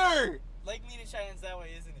over there. Lake Mead and Cheyenne's that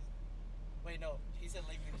way, isn't it? Wait, no. He said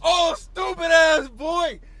Lake Mead and Oh, stupid ass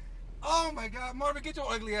boy. Oh my God, Marvin, get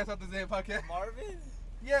your ugly ass out this damn podcast. Marvin?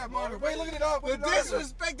 Yeah, Marvin. Wait, look at the dog. The What the dog doing?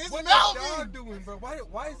 disrespect, this What's Melvin. the dog doing, bro?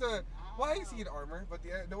 Why is he in armor? But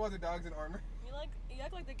there wasn't dogs in armor. You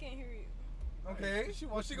act like they can't hear you. Okay,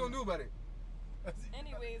 what's she gonna do about it?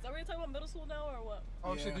 Anyways, are we talking about middle school now or what?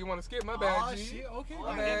 Oh Yeah. shit, do you want to skip? My bad, Aw, G. shit, okay. My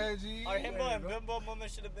Our bad, G. Our himbo Yeah, and bro. bimbo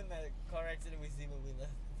moment should have been that car accident we see when we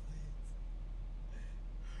left.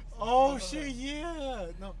 Oh shit, yeah.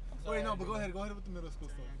 No, sorry, wait, no, but I go didn't ahead with the middle school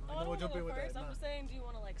stuff. Oh, I And then don't we'll want to jump go in with first. that. I'm Nah. just saying, do you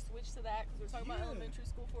want to like switch to that? Because we're talking about Yeah. elementary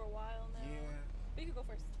school for a while now. Yeah. But you can go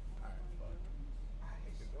first. Alright, fuck. I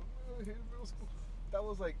hated middle school. That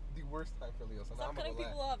was like the worst time for Leo. So now Stop I'm cutting gonna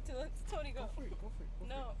people laugh. off. To Tony, go. Go for it, go for it. Go for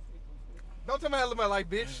No. Don't tell me how to live my life,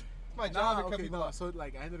 bitch. It's my it. job Nah, to cut okay, people no. off. So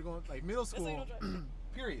like, I ended up going like middle That's why you school. don't drive.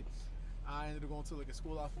 Period. I ended up going to like a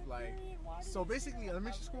school off of like. So basically,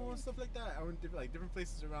 elementary school and stuff like that. I went different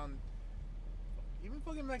places around. Even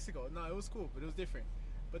fucking Mexico. No, it was cool, but it was different.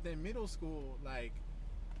 But then middle school, like,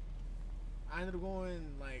 I ended up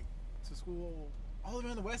going like to school all the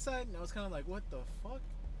way on the west side, and I was kind of like, what the fuck?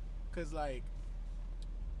 Cause like,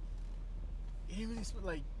 it didn't really smell,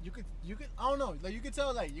 like you could I don't know, like you could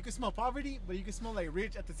tell like you could smell poverty, but you could smell like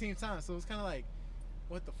rich at the same time. So it was kind of like,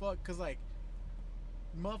 what the fuck? Cause like,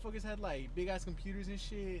 motherfuckers had like big ass computers and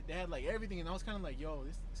shit. They had like everything, and I was kind of like, yo,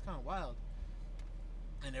 this is kind of wild.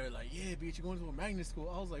 And they were like, yeah, bitch, you're going to a magnet school.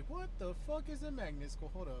 I was like, what the fuck is a magnet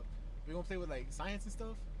school? Hold up. We gonna play with like science and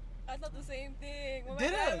stuff? I thought the same thing. When my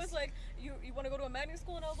Did dad us? was like, "You want to go to a magnet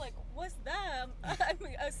school?" and I was like, "What's that?" I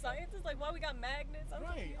mean, a scientist? Like, why we got magnets? I'm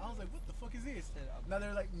Right. confused. I was like, what the fuck is this? Now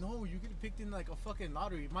they're like, no, you get picked in like a fucking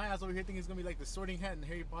lottery. My ass over here thinking it's gonna be like the Sorting Hat and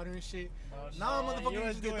Harry Potter and shit. Nah, motherfucker, you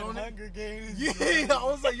just get thrown in. Games. Yeah, I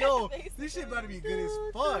was like, yo, this Basically. shit about to be good as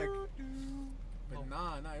fuck. But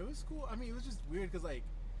nah, it was cool. I mean, it was just weird because like,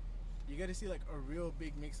 you got to see like a real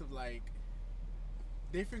big mix of like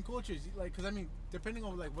different cultures. Like, cause I mean, depending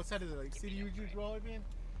on like what side of the like city you grow up in,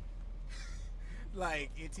 like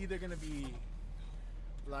it's either gonna be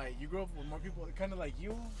like you grow up with more people kind of like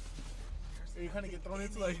you, or you kind of get thrown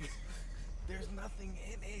into like. There's nothing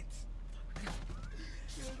in it.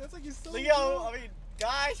 Yeah, that's like you're so. Leo, young. I mean,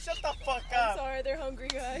 guys, shut the fuck I'm up. sorry, they're hungry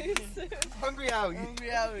guys. Hungry Howie. Hungry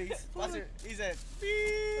Howie's. He said,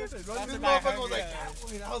 That's it, run This this Back motherfucker Hungry was like,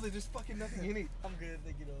 Howie. wait, how's it just fucking nothing in it? I'm good,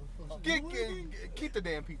 thank you though. Keep the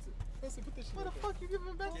damn pizza. That's it, put that shit What the right there. fuck you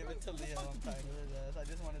giving back? Give it to Leo, I'm tired of his ass. I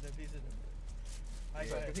just wanted a piece of it. I Yeah,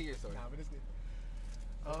 got it. continue your story. Nah, but it's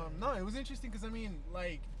good. No, it was interesting because I mean,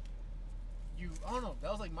 like, I don't know.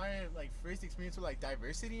 That was like my like first experience with like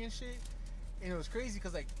diversity and shit, and it was crazy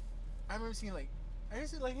because like I remember seeing like I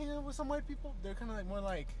used to like hang out with some white people. They're kind of like more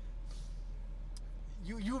like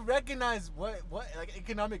you recognize what like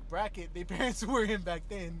economic bracket their parents were in back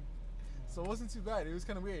then, so it wasn't too bad. It was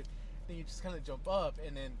kind of weird. Then you just kind of jump up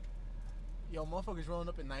and then yo motherfuckers rolling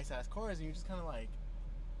up in nice ass cars and you're just kind of like,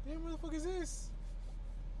 damn, where the fuck is this?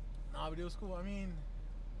 Nah, but it was cool. I mean,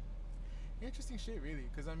 interesting shit, really.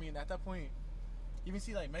 Because, I mean, at that point, you even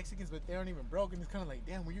see, like, Mexicans, but they aren't even broke. And it's kind of like,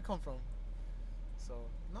 damn, where you come from? So,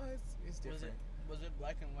 no, it's different. Was it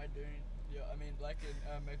black and white during? Yeah, I mean black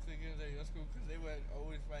and Mexicans at your school because they were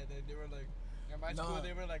always fight. They were like, in my school Nah.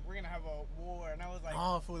 they were like, we're gonna have a war, and I was like,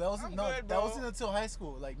 Oh, fool, that wasn't, I'm no, good, that bro. wasn't until high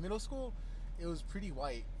school. Like, middle school, it was pretty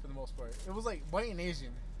white for the most part. It was, like, white and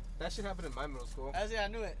Asian. That shit happened in my middle school. Actually, I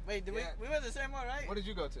knew it. Wait, did Yeah. we went to the same one, right? What did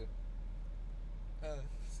you go to?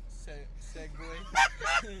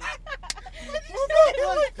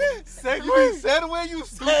 Segway. Segway, you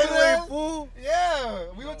stupid ass. fool. Yeah,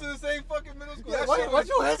 we went to the same fucking middle school. That shit Why'd was-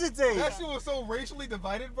 you hesitate? That shit was so racially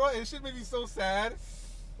divided, bro. And shit made me so sad.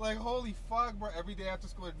 Like, holy fuck, bro. Every day after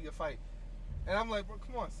school, it'd be a fight. And I'm like, bro,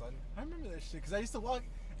 come on, son. I remember that shit because I used to walk.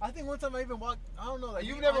 I think one time I even walked. I don't know. Like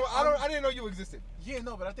You've we- never, I didn't know you existed. Yeah,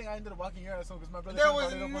 no, but I think I ended up walking your ass home because my brother. There came was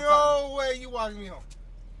brought it up one no way you walked me home.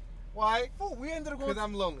 Why? time. Fool, we ended up going. Because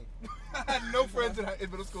I'm lonely. I had no friends in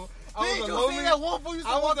middle school. I Did was a you lonely. say that one fool used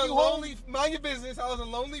to I was walk a you home? lonely. Mind your business. I was a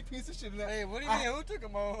lonely piece of shit. Hey, what do you mean? Who took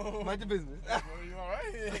him home? Mind your business. You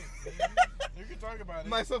alright? You can talk about it.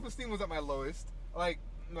 My self-esteem was at my lowest. Like,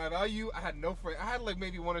 my value, I had no friends. I had like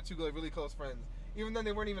maybe one or two like really close friends. Even then,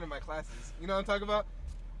 they weren't even in my classes. You know what I'm talking about?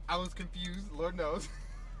 I was confused. Lord knows.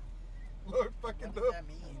 Lord fucking What knows. does that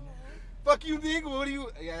mean? Fuck you, Dig. What do you?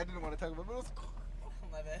 Yeah, I didn't want to talk about middle school.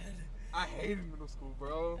 My bad. I hated middle school,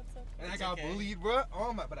 bro. That's okay. And I It's got okay. bullied, bro.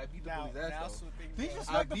 Oh my! But I beat the bullies' ass though. swooping Did you down. just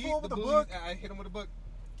I smack the beat fool with the bullies. book? I hit him with a book.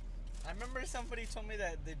 I remember somebody told me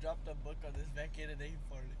that they dropped a book on this fat kid and they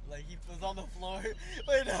farted. Like he was on the floor.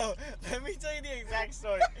 Wait, no. Let me tell you the exact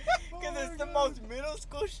story. Because Oh it's my the God. most middle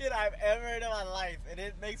school shit I've ever heard in my life. And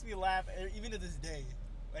it makes me laugh even to this day.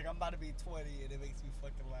 Like I'm about to be 20 and it makes me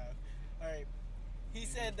fucking laugh. Alright. He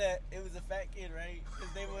said that it was a fat kid, right?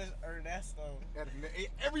 His name was Ernesto.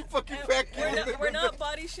 Every fucking And fat kid. we're not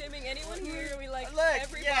body shaming anyone here. We like Look,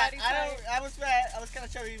 every yeah, body type. I was fat. I was kind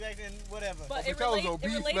of chubby back then. Whatever. But But it, I was relates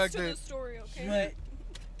obese back to then. the story, okay?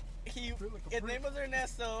 But he, Feel like a his freak. name was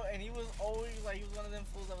Ernesto, and he was always like, he was one of them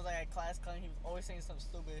fools that was like at class clown. He was always saying some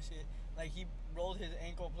stupid shit. Like he rolled his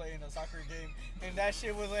ankle playing a soccer game, and that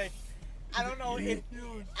shit was like, I don't know.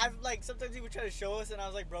 I like sometimes he would try to show us, and I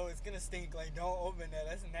was like, bro, it's gonna stink. Like don't open that.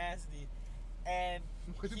 That's nasty. And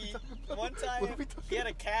What are we he, talking about? one time What are we talking he had a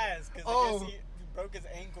about? cast because I Oh. guess he broke his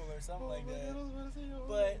ankle or something like Oh, that.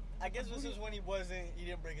 But I guess this was when he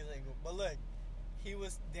didn't break his ankle. But look, he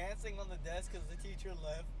was dancing on the desk because the teacher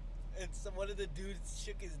left, and one of the dudes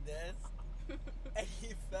shook his desk, and he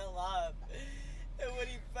fell off. And when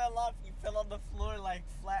he fell off, he fell on the floor like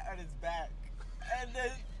flat on his back. And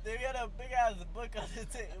then they had a big ass book on the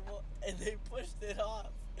table, and they pushed it off,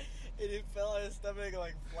 and it fell on his stomach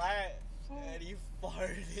like flat, and he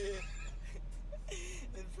farted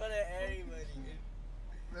in front of everybody.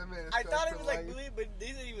 That man is I thought fat it was for like life. believe, but they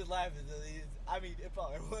said he was laughing. So I mean, it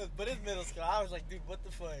probably was, but it's middle school. I was like, dude, what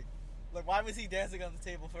the fuck? Like, why was he dancing on the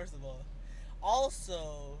table? First of all,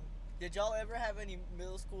 also, did y'all ever have any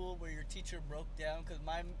middle school where your teacher broke down? Cause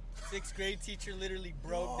my 6th grade teacher literally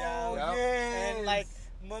broke down, Yeah. and like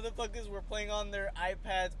motherfuckers were playing on their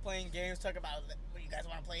iPads, playing games, talking about, "What, you guys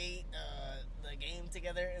want to play the game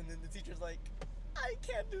together?" And then the teacher's like, "I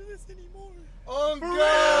can't do this anymore." Oh For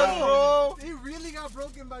God, real? bro. It really got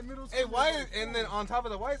broken by middle school. Hey, why is, and then on top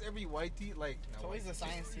of that, why is every white teacher like It's always a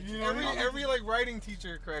science teacher. Yeah. every like writing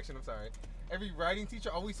teacher, correction, I'm sorry. Every writing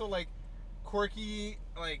teacher always so like quirky,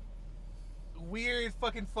 like weird,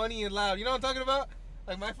 fucking funny and loud. You know what I'm talking about?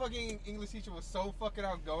 Like my fucking English teacher was so fucking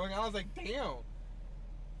outgoing. I was like, damn.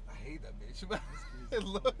 I hate that bitch. I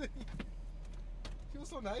love it. She was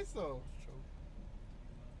so nice though.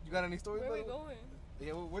 You got any stories? Where are we brother? going?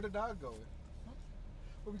 Yeah, where the dog going?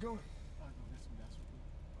 Where we going? I'll go get some gas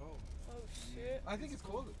real quick. Oh, Oh shit. I think it's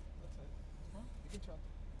cold. That's it. Huh? You can try.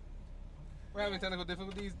 We're having technical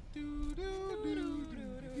difficulties. Do, do, do, do,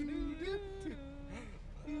 do, do, do.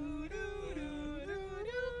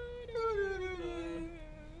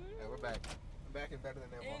 Yeah, we're back. I'm back and better than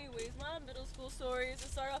ever. Anyways, my middle school stories.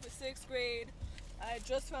 It started off in 6th grade. I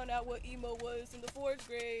just found out what emo was in the 4th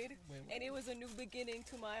grade, and it was a new beginning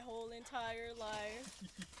to my whole entire life.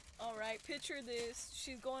 All right, picture this.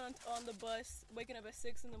 She's going on the bus, waking up at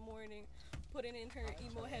 6 in the morning, putting in her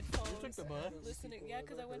emo headphones, the bus? listening. Yeah,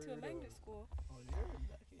 because I went to a magnet school.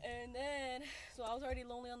 And then, so I was already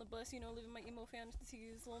lonely on the bus, you know, living my emo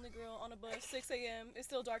fantasies. Lonely girl on a bus, 6 a.m. It's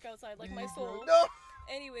still dark outside, like my soul. No!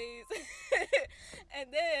 Anyways, and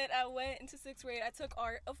then I went into 6th grade. I took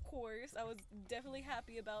art, of course. I was definitely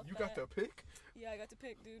happy about You that. got the pick? Yeah, I got to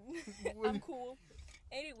pick, dude. What? I'm cool.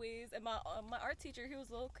 Anyways, and my art teacher, he was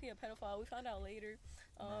low-key a pedophile. We found out later.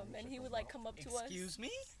 And he would like come up to us. Excuse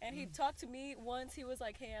me? And he talked to me once. He was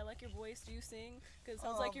like, "Hey, I like your voice. Do you sing? Because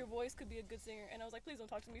sounds like your voice could be a good singer." And I was like, "Please don't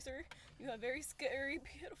talk to me, sir. You have very scary,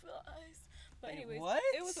 beautiful eyes." But anyways, what?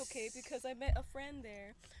 it was okay because I met a friend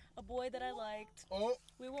there, a boy that I liked. Oh,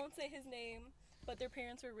 We won't say his name, but their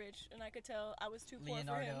parents were rich, and I could tell I was too poor for him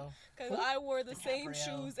Leonardo. because I wore the same DiCaprio.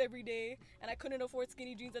 shoes every day, and I couldn't afford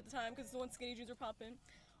skinny jeans at the time because the one skinny jeans were popping.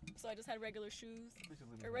 so I just had regular shoes. Bitch is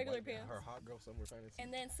living Or her regular white guy- pants. Her hot girl summer fantasy.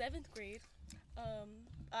 And then 7th grade,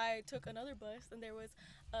 I took another bus, and there was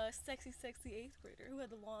a sexy 8th grader who had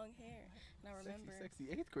the long hair. And I remember. Sexy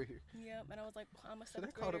 8th grader. Yep, and I was like, I'm a Should I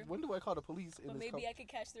 7th call grader. when do I call the police? But maybe I could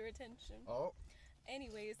catch their attention. Oh.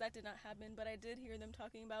 Anyways, that did not happen, but I did hear them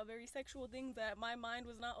talking about very sexual things that my mind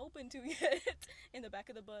was not open to yet in the back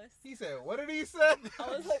of the bus. He said, what did he say? I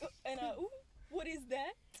was like, ooh, what is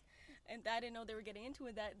that? And I didn't know they were getting into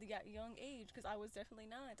it that young age, because I was definitely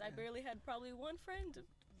not. I barely had probably one friend,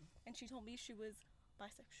 and she told me she was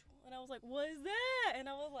bisexual. And I was like, what is that? And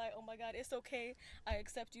I was like, oh my God, it's okay. I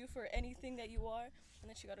accept you for anything that you are. And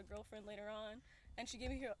then she got a girlfriend later on. And she gave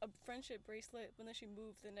me a friendship bracelet, but then she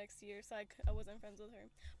moved the next year, so I wasn't friends with her.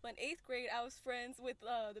 But in 8th grade, I was friends with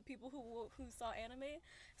the people who saw anime.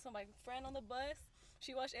 So my friend on the bus,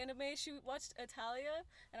 she watched anime. She watched Italia,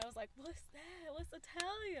 and I was like, "What's that? What's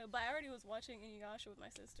Italia?" But I already was watching Inuyasha with my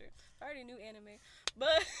sister. I already knew anime,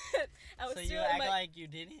 but I was So still you in act my. like you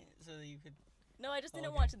didn't, so that you could. No, I just didn't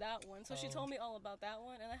okay. watch that one. So she Oh. told me all about that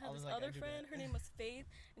one. And I I had was this like, I other do friend. that. Her name was Faith.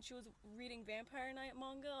 And she was reading Vampire Night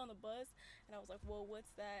manga on the bus. And I was like, whoa, what's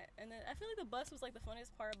that? And then I feel like the bus was like the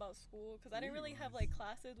funniest part about school. Because I didn't really have like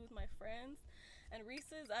classes with my friends. And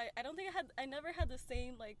recess, I don't think I never had the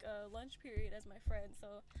same like lunch period as my friends.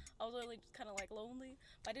 So I was really just kind of like lonely.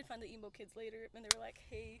 But I did find the emo kids later. And they were like,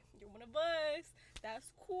 hey, you're one of us. That's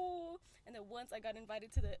cool. And then once I got invited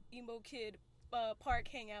to the emo kid park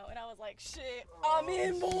hangout, and I was like, shit, I'm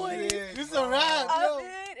in, boys. Shit. This is a wrap, I'm yo. in.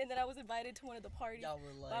 And then I was invited to one of the parties. Y'all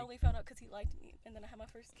were But I like, only found out because he liked me. And then I had my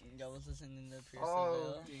first kiss. y'all was listening to Pierce Oh,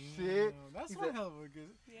 Lavelle. shit. That's He one said- hell of a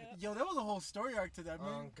good. Yeah. Yo, there was a whole story arc to that, Oh,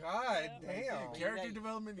 man. God Yeah. damn. Character Like,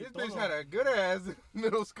 development. This y bitch todo. had a good ass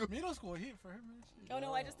middle school. middle school hit for her, man. Shit. Oh,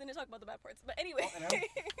 no, I just didn't talk about the bad parts. But anyway. Oh, and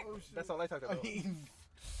Oh, shit. That's all I talked I about. mean,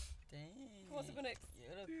 Dang. Who wants to go next?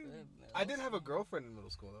 You're a good I did have a girlfriend in middle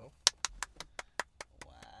school though.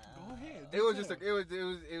 Wow. go ahead. It was just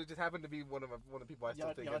it just happened to be one of the people I still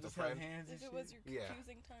Y'all, think y'all as a just held friend. hands and If shit. it was your Yeah.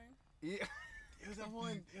 confusing time. Yeah. It was that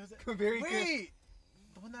one. It was that. Very Wait,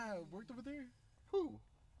 the one that worked over there Who?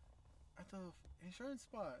 at the insurance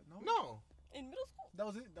spot. No, No. In middle school? that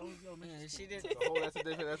was it. That was elementary Yeah, school. she did. That's a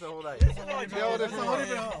different. That's a whole night. That's a whole That's different- that's a whole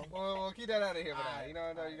different. different- We'll keep that out of here for now. Alright. You know,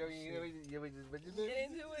 Alright, Get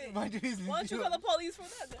into it. Mind you, he's- Why don't you call the police for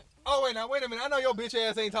that then? Oh wait, now wait a minute. I know your bitch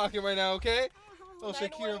ass ain't talking right now, okay? Oh, 911.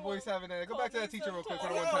 Shakira voice having that. Go Call back to that me teacher real quick for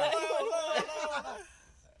the sometime. one time.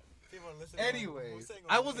 People are listening. Anyways,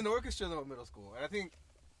 I was in orchestra though in middle school, and I think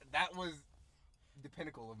that was the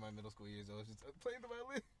pinnacle of my middle school years. I was just playing the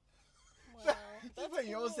violin. Wow. Just That's playing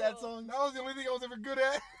your own cool. sad songs. That was the only thing I was ever good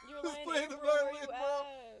at. You're Just lying, playing the April, where violin, you bro.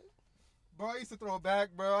 at? Bro, I used to throw it back,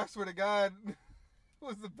 bro. I swear to God,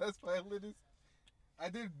 was the best violinist. I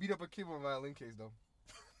did beat up a kid with a violin case though.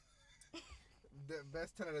 The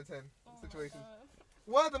best 10 out of 10 Oh my situation. God.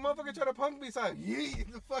 What? The motherfucker tried to punk me, so I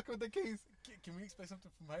yeet the fuck with the case. Can we expect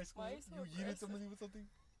something from high school? Why are you so yeeted aggressive? somebody with something?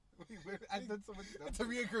 I've done so much That's stuff. a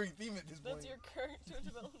reoccurring theme at this point. That's your character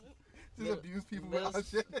development. Just abuse people with Middle, our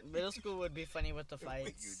shit. middle school would be funny with the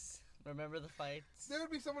fights. Remember the fights? There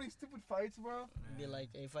would be so many stupid fights, bro. Be like,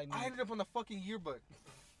 hey, fight me. I ended up on the fucking yearbook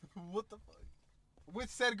What the fuck? with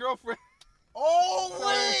said girlfriend.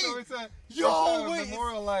 Oh So it's a Yo, it's wait,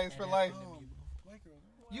 memorialized for life. Oh, white girl.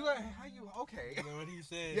 You got how you okay? You know what he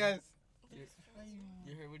said? Yes. How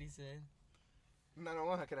you? You heard what he said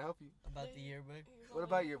 901. How can I help you? about the yearbook? What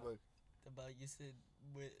about yearbook? About you said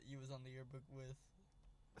you was on the yearbook with.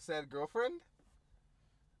 Said girlfriend.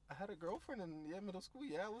 I had a girlfriend in middle school.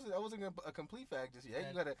 Yeah, I wasn't a complete fact just yet.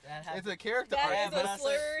 You gotta. That It's a character That arc. Yeah, is but a I said-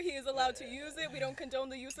 slur. He is allowed to use it. We don't condone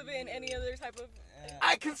the use of it in any other type of.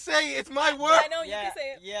 I can say it's my word. I know you yeah, can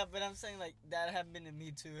say it. Yeah, but I'm saying like that happened to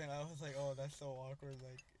me too, and I was like, oh, that's so awkward.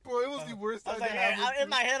 Like, Bro, it was the worst I time was like, that happened. in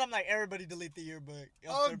my head, I'm like, everybody delete the yearbook.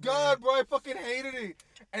 Oh God, bro, I fucking hated it.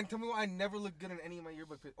 And tell me why I never looked good in any of my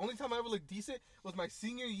yearbook pictures. Only time I ever looked decent was my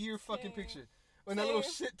senior year fucking Same. picture. When that little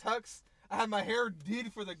Same. shit tux, I had my hair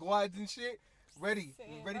did for the quads and shit. Ready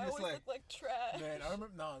Same. to I always slay. look like trash. Man, I remember.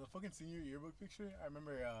 No, the fucking senior yearbook picture. I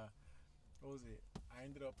remember. What was it? I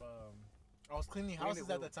ended up. I was cleaning houses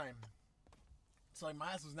at the time, so like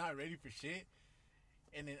my ass was not ready for shit.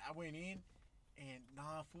 And then I went in, and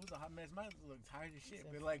food was a hot mess. My ass looked tired as shit.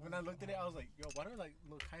 But like when I looked at it, I was like, yo, why do I like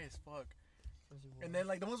look high as fuck? And then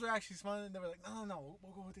like the ones were actually smiling. They were like, no,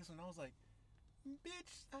 we'll go with this one. I was like,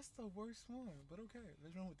 bitch, that's the worst one. But okay,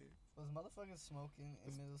 let's run with it. Was motherfuckers smoking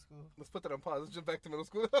in middle school? Let's put that on pause. Let's jump back to middle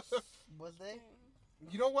school. Was they?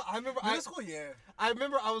 You know what? I remember. Middle school, yeah. I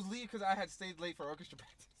remember I was leaving because I had stayed late for orchestra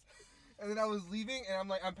practice, and then I was leaving,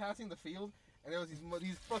 and I'm passing the field, and there was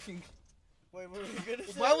these fucking Wait, what were you gonna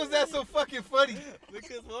say? Why was that so fucking funny?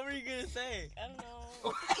 Because what were you gonna say? I don't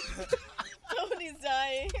know. Tony's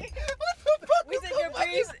dying. What the fuck? We was take so a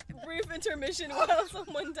funny? brief intermission while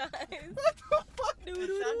someone dies. What the fuck? It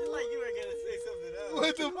sounded like you were gonna say something else.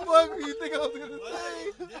 What the fuck do you think I was gonna say?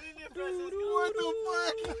 What? Didn't it, Francisco? What the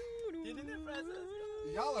fuck? Didn't it,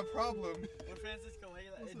 Francisco? Y'all a problem. When Francisco,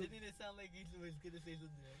 didn't it sound like he was gonna say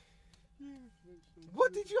something else?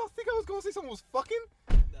 What did y'all think I was gonna say? Someone was fucking?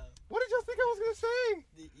 No. What did y'all think I was gonna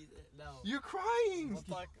say? No. You're crying. We'll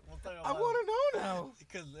talk about I want to know now.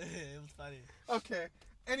 Because it was funny. Okay.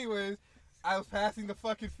 Anyways, I was passing the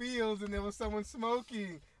fucking fields and there was someone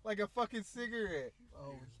smoking like a fucking cigarette.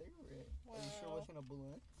 Oh, cigarette. Are you sure it wasn't a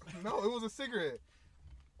blunt? No, it was a cigarette.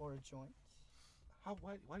 Or a joint?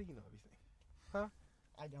 Why do you know everything?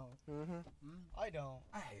 I don't. Mm-hmm. I don't.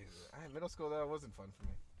 I hated it. Middle school, that wasn't fun for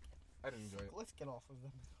me. I didn't enjoy it. Let's get off of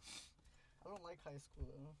them. I don't like high school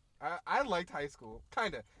though. I liked high school.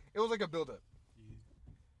 Kinda. It was like a build-up.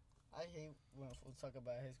 I hate when folks talk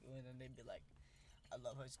about high school and then they'd be like, I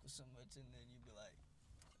love high school so much, and then you'd be like,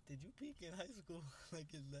 did you peak in high school? Like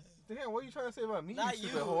in that? Damn, what are you trying to say about me? Not you you,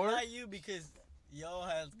 stupid whore? not you, because your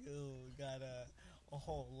high school got a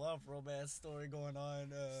whole love romance story going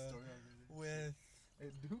on with.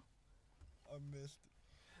 It do? I missed it.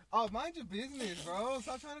 Oh, mind your business, bro.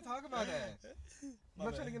 Stop trying to talk about that. I'm My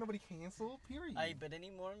not trying to bad. get nobody canceled, period. But any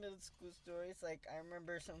more middle school stories? Like, I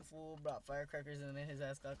remember some fool brought firecrackers and then his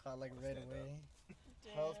ass got caught like right away.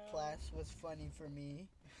 Health Damn. class was funny for me.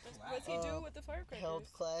 What's he do with the firecrackers?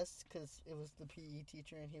 Health class, because it was the PE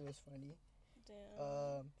teacher and he was funny.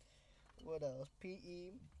 Damn. What else?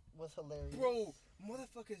 PE was hilarious. Bro,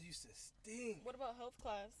 motherfuckers used to stink. What about health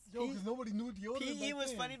class? Yo, because nobody knew deodorant. PE back was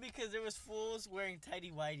then. funny because there was fools wearing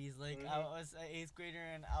tighty whities. Like I was an 8th grader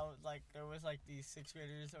and I was like there was like these 6th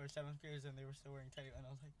graders or 7th graders and they were still wearing tighty and I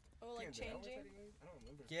was like, Oh, like Damn, did I changing? I don't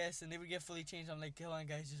remember. yes, and they would get fully changed. I'm like, come on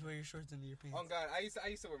guys, just wear your shorts under your pants. Oh God, I used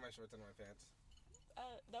to wear my shorts under my pants.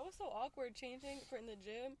 That was so awkward changing for in the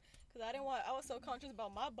gym because I was so conscious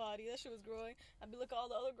about my body. That shit was growing. I'd be looking at all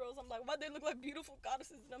the other girls. I'm like, why they look like beautiful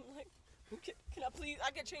goddesses? And I'm like, can I please? I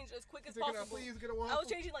get changed as quick as Can I possible. please get a I was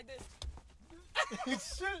changing like this.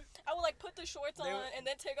 Shit. I would like put the shorts on They were- and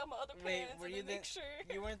then take off my other Wait, pants were and you then make the- sure.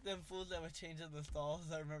 You weren't them fools that would change in the stalls.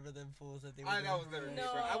 I remember them fools that they would. That was never me, No.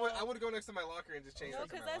 bro. I would go next to my locker and just change. No,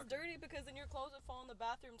 next to because my that's locker. dirty. Because then your clothes would fall in the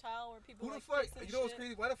bathroom towel where people. Who the like, fuck? piss and You know what's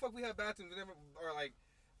shit. crazy? Why the fuck we have bathrooms? We never, or like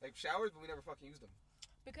showers, but we never fucking used them.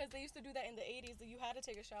 Because they used to do that in the 80s. That you had to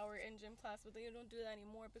take a shower in gym class, but they don't do that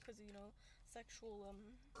anymore because sexual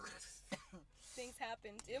things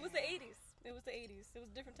happened. It was the 80s. It was the 80s. It was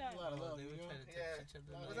a different time. A lot of Oh, love, they would you know? try to touch Yeah. each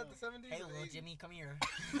other. Was that the 70s? Hey, or the little 80s? Jimmy, come here.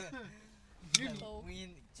 Jimmy. Oh.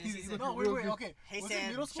 He's said, like No, a real wait, good- okay. Hey, was Sam, it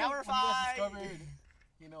middle school shower when you guys fight.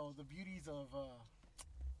 discovered, the beauties of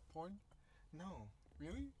porn? No,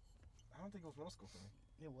 Really? I don't think it was middle school for me.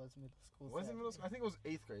 It was middle school. Was it middle school? I think it was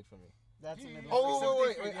 8th grade for me. That's Yeah, a middle yeah, Oh, school.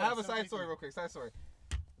 wait. grade, I have a yeah, side 17th story grade. real quick. Side story.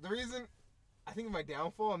 The reason I think my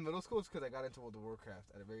downfall in middle school is because I got into World of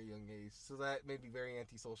Warcraft at a very young age. So that made me very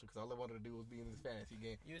antisocial because all I wanted to do was be in this fantasy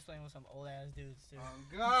game. You was playing with some old ass dudes too.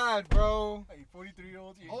 Oh, God, bro. Like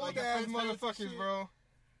 43-year-olds. Old ass motherfuckers, bro.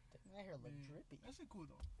 My hair look Yeah. drippy. That shit cool,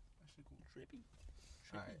 though. That shit cool. Drippy.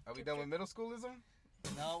 Alright, are we done with middle schoolism?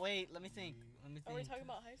 No, wait. Let me think. Let me Are we think. talking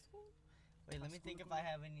about high school? Wait, let me High think school if I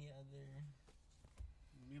have any other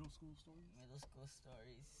Middle school stories? middle school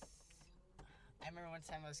stories. I remember one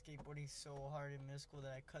time I was skateboarding so hard in middle school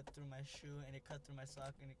that I cut through my shoe and it cut through my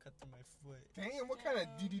sock and it cut through my foot. Damn, what kind of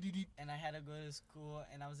Damn. And I had to go to school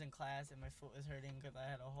and I was in class and my foot was hurting because I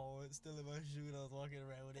had a hole still in my shoe and I was walking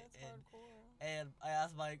around with it. That's hardcore. And I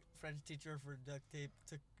asked my French teacher for duct tape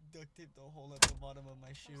to duct tape the hole at the bottom of my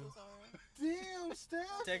I'm shoe. so sorry. Damn,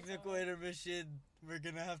 Steph. Technical intermission. We're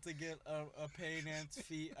gonna have to get a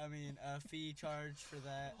fee charge for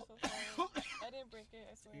that. I'm so sorry. I didn't break it.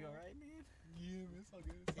 I swear. You alright, man? Yeah, man, it's all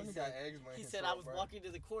good. Funny He got said- eggs, man. He said I was walking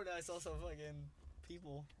to the court and I saw some fucking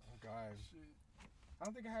people. Oh, God. Shit. I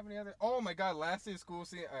don't think I have any other. Oh, my God. Last day of school,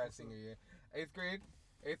 senior year. 8th grade.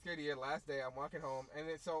 8th grade year, last day. I'm walking home. And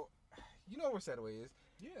then, so, you know where Setaway is.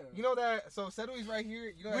 Yeah. You know that, so Setaway's right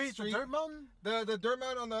here. You know that Wait, the street? dirt mountain? The dirt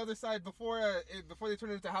mountain on the other side before they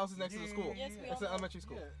turn it into houses next to the school. Yes, we It's all an know. elementary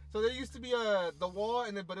school. Yeah. So there used to be the wall,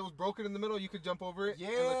 and then but it was broken in the middle. You could jump over it. And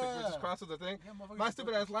like Yeah. just cross with the thing. Yeah, motherfuckers My just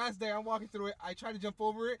stupid broke ass last day, I'm walking through it. I try to jump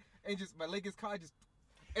over it, and just my leg is caught.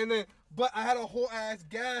 But I had a whole ass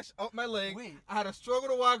gash up my leg. Wait. I had to struggle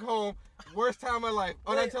to walk home. Worst time of my life.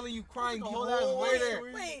 Oh, I'm Wait. telling you, crying the Took a whole whole ass way way there.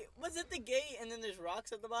 to- Wait, was it the gate and then there's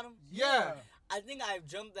rocks at the bottom? Yeah. I think I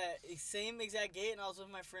jumped that same exact gate, and I was with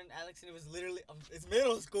my friend Alex, and it was literally, it's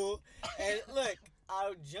middle school. And look,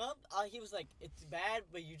 I jumped. He was like, "It's bad,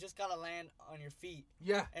 but you just gotta land on your feet."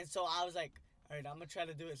 Yeah. And so I was like, "All right, I'm gonna try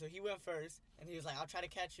to do it." So he went first, and he was like, "I'll try to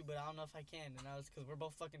catch you, but I don't know if I can." And I was, because we're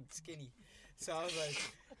both fucking skinny. So I was like,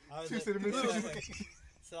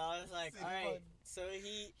 so I was like, all right. So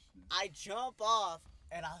I jump off,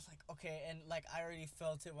 and I was like, okay, and like I already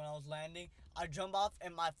felt it when I was landing. I jump off,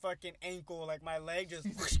 and my fucking ankle, like my leg just,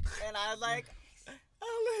 and I was like,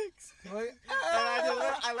 Alex. And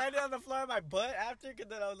I landed on the floor on my butt after, and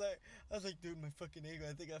then I was like, dude, my fucking ankle.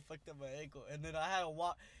 I think I fucked up my ankle. And then I had to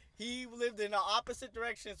walk. He lived in the opposite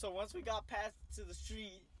direction, so once we got past to the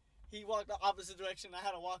street, he walked the opposite direction. I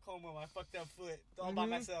had to walk home with my fucked up foot all by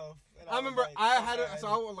myself. And I remember I had a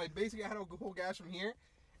whole gas from here,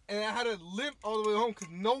 and I had to limp all the way home because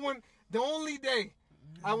the only day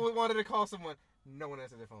I wanted to call someone, no one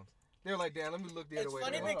answered their phones. They were like, damn, let me look the other way. It's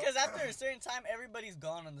funny because after a certain time, everybody's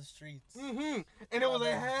gone on the streets. And it was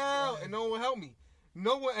like, hell, and no one would help me.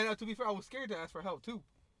 No one, and to be fair, I was scared to ask for help too.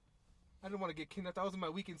 I didn't want to get kidnapped. I was in my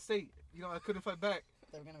weakened state. I couldn't fight back.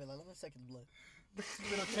 They were going to be like, let me second blood.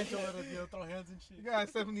 Little Chencho, throw hands and shit. You got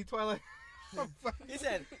 70 Twilight. He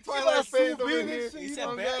said, Twilight phase over here. He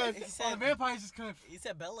said, Bella. He said, the vampires just couldn't. He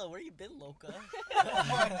said, Bella, where you been, Loca?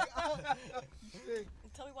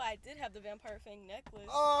 Tell me why I did have the vampire fang necklace.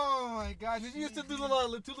 Oh my god! Did you used to do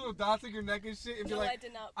two little dots in your neck and shit? And No, be like, I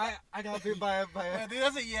did not. I got bit by a. Yeah, dude,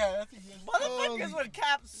 that's a yes. Motherfuckers would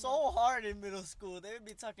cap so hard in middle school. They would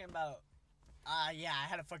be talking about, yeah, I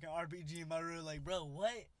had a fucking RPG in my room. Like, bro,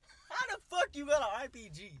 what? How the fuck you got an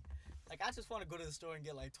RPG? Like, I just want to go to the store and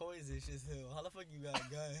get, like, toys and shit still. How the fuck you got a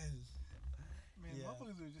gun? Man, Yeah.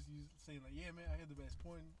 motherfuckers would just saying like, yeah, man, I had the best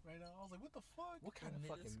point right now. I was like, what the fuck? What kind of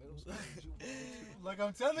Middle fucking school. middle school did you go to? Like,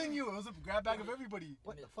 I'm telling you, it was a grab bag of everybody.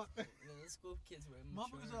 What the fuck? Middle school kids were immature.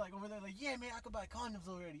 Motherfuckers are like over there, like, yeah, man, I could buy condoms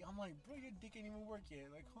already. I'm like, bro, your dick ain't even work yet.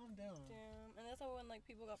 Like, calm down. Damn, and that's how when like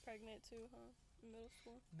people got pregnant too, huh? In middle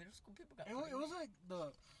school. Middle school people got It was like the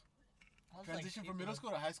I was transition like, from middle school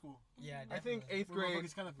to high school. Yeah, I think definitely. 8th Where grade,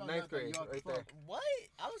 motherfuckers kinda found 9th out that grade, y'all right fuck. there. What?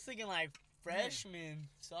 I was thinking like freshman,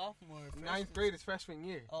 sophomore. 9th grade is freshman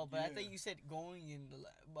year. Oh, but I Yeah. think you said going in the.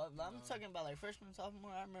 But I'm talking about like freshman,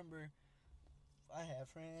 sophomore. I remember I had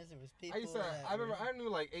friends. There was people. I knew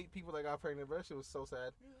like 8 people that got pregnant, but that shit was so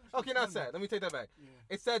sad. Yeah, that shit Okay, was not funny. sad. Let me take that back. Yeah.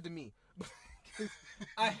 It's sad to me.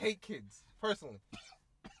 I hate kids, personally.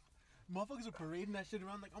 Motherfuckers are parading that shit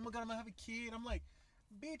around like, oh my god, I'm gonna have a kid. I'm like,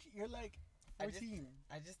 bitch, you're like I just 14.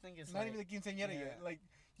 I just think it's Not like, even the quinceañera yeah. yet. Like,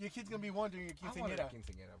 your kid's gonna be one during your I wanted a quinceañera.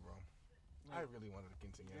 quinceañera, bro. I really wanted a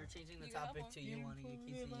You're quinceañera. changing the You have topic one? to you wanting a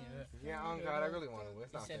quinceañera. Yeah, oh god, I really wanted one.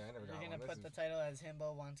 It's He not said fair. I never you're got gonna one. put the title as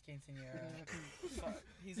Himbo wants quinceañera. Fuck.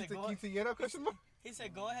 He It's said a go. quinceañera question mark? He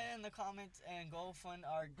said go ahead in the comments and go fund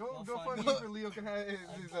our Go GoFundMe. fund for Leo can have his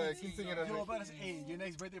quinceañera. Yo, quinceañera. about to say, hey, your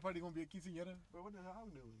next birthday party gonna be a quinceañera? Bro, what the hell I'm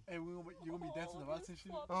doing? Hey, you're gonna be dancing the vals and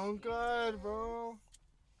shit? Oh god, bro.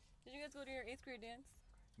 Did you guys go to your 8th grade dance?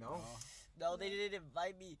 No. No, they didn't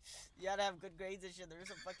invite me. You gotta have good grades and shit. There's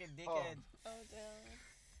some fucking dickhead. Oh damn.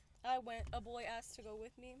 I went. A boy asked to go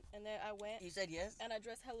with me, and then I went, You said yes, and I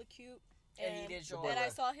dressed hella cute. and he didn't show boy And up. I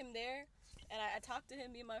left. saw him there, and I talked to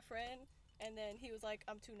him, me and my friend, and then he was like,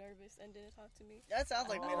 I'm too nervous, and didn't talk to me. That sounds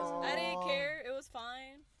like middle school. I didn't care. It was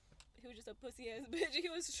fine. He was just a pussy ass bitch. He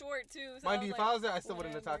was short too. So Mind I you, was if like, I was there, I still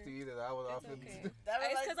wouldn't have talked to whatever. you either. I was off. It's okay. That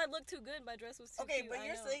It's was because like, I looked too good. My dress was too okay, cute. but I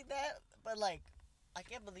you're know. saying that, but like, I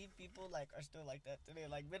can't believe people like are still like that today.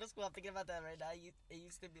 Like middle school, I'm thinking about that right now. It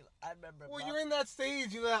used to be. I remember. Well, you're in that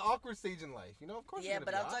stage, that awkward stage in life. Of course. Yeah, you're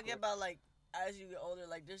but gonna I'm be talking awkward. about like as you get older,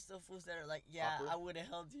 like there's still fools that are like, yeah, Awkward. I would have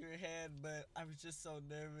held your hand, but I was just so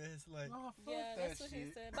nervous. Like, Oh, fuck Yeah, that that's what he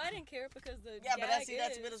shit. said. But I didn't care because the yeah, but gag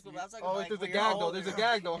that's is- middle school. But I'm talking Oh, about, like, there's a when you're gag though. older. There's a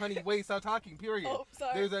gag though, honey. Wait, stop talking. Period. Oh,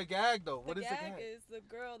 sorry. There's a gag though. The What is the gag gag? is the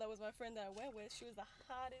girl that was my friend that I went with. She was the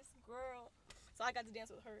hottest girl. So I got to dance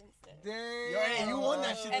with her instead. Damn. Yo, hey, you won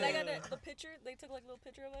that shit And I then. got the picture. They took like a little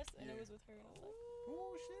picture of us, and Yeah. it was with her. And I was like,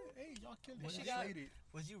 Oh shit! Hey, y'all killed it. She She got- slayed it.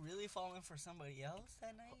 Was you really falling for somebody else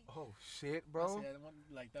that night? Oh shit, Bro, bro. that one,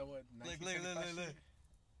 like that what? Look, 1975 look. shit?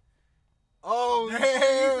 Oh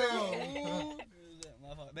Damn. damn.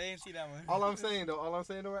 My fault. They didn't see that one. all I'm saying though,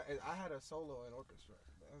 right, is I had a solo in orchestra.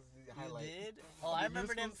 That was the You highlight. did? Oh, I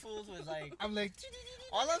remember them fools was like. I'm like,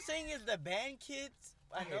 All I'm saying is the band kids.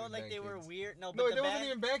 I know, hated like band they were kids. weird. No, but no, the there wasn't band,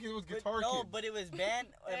 even band kids. It was but- guitar no, kids. but it was band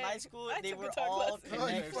at my Hey, school. I They took were guitar all classes. Oh, you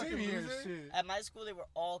connected. fucking Same here, loser. shit. At my school, they were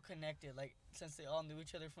all connected. Like since they all knew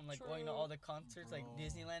each other from like going to True. all the concerts, like Bro.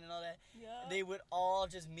 Disneyland and all that. Yeah. They would all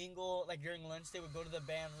just mingle. Like during lunch, they would go to the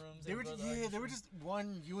band rooms. They were would just, go to the they were artist just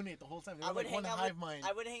one unit the whole time. They I were would like one hang out hive with, mind.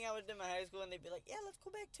 I would hang out with them in high school, and they'd be like, "Yeah, let's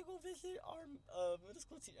go back to go visit our middle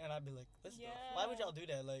school teacher." And I'd be like, "Let's go." Why would Yeah. y'all do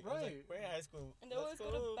that? Like, I was Right. like, we're in high school. And they Let's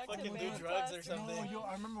always go to back to fucking do band drugs or class. something. No, yo,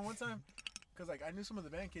 I remember one time, cause like I knew some of the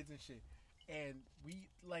band kids and shit, and we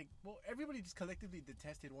like, well, everybody just collectively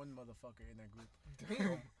detested one motherfucker in that group.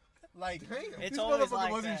 Damn. Like, Damn. this It's always motherfucker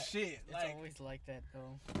like wasn't that. shit. It's Like, always like that,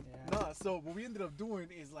 though. Yeah. nah. So what we ended up doing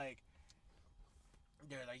is like,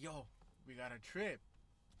 they're like, yo, we got a trip,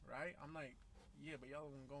 right? I'm like, yeah, but y'all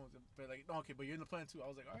don't go. But like, no, okay, but you're in the plan too. I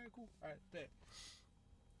was like, all right, cool, all right, bet.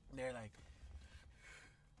 And they're like,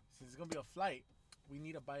 since it's gonna be a flight, we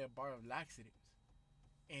need to buy a bar of laxatives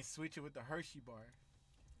and switch it with the Hershey bar.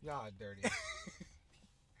 Y'all dirty.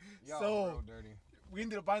 Y'all So- real dirty. We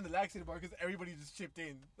ended up buying the laxative bar because everybody just chipped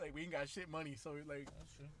in. Like, we ain't got shit money, so like,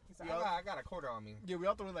 That's true. He said, Yeah. I got a quarter on me. yeah, we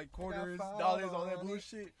all threw in like quarters, $5 dollars, all that on it.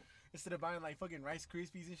 bullshit. Instead of buying like fucking Rice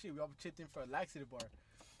Krispies and shit, we all chipped in for a laxative bar.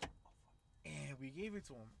 And we gave it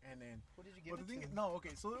to him. And then, What did you but the thing, no,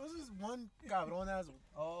 okay, so there was this one cabron ass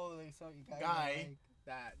Oh, they saw you guy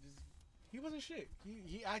that just, he wasn't shit.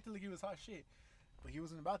 He acted like he was hot shit, but he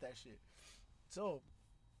wasn't about that shit. So,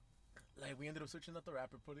 like, we ended up switching up the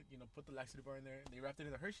wrapper, put the laxative bar in there. They wrapped it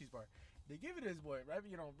in the Hershey's bar. They gave it to his boy, right?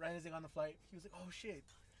 Right as they got on the flight, he was like, "Oh shit!"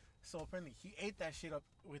 So apparently, he ate that shit up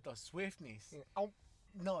with a swiftness. Yeah. Oh,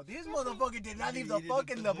 No, this motherfucker did not He leave the ate it up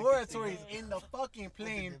fucking the fucking laboratories thing. in the fucking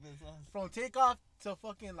plane from takeoff to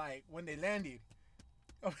fucking like when they landed.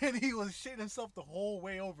 And he was shitting himself the whole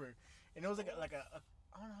way over, and it was like a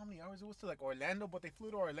I don't know how many hours it was to like Orlando, but they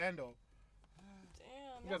flew to Orlando.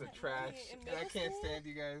 Damn. you guys are that's trash. money in And I middle can't school? stand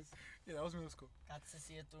you guys. Yeah, that was middle school. Got to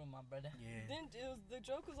see it through, my brother. Yeah. Then the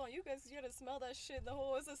joke was on you guys. 'Cause you had to smell that shit.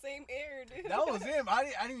 It's the same air, dude. That was him. I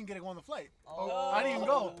didn't even get to go on the flight. Oh. I didn't even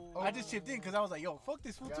go. I just chipped in because I was like, yo, fuck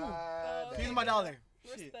this fool too. God, Okay. Here's my dollar.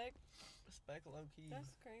 Shit. Respect. Respect, low key. That's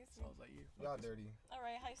crazy. So I was like, yeah. fuck y'all this. dirty. All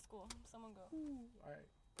right, high school. Someone go. All right.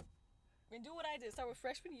 And do what I did. Start with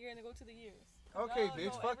freshman year and then go to the years. Okay, Y'all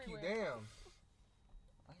bitch. go Fuck everywhere. you. Damn.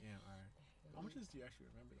 Yeah, all right. How much do you actually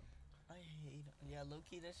remember though? I hate. Yeah, low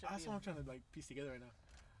key. That should That's be. what I'm trying to like piece together right now.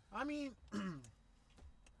 I mean,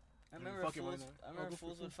 I remember fuck it, why fools. not? I I'll remember go for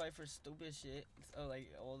fools food. would fight for stupid shit.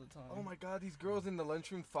 Like all the time. Oh my god, these girls in the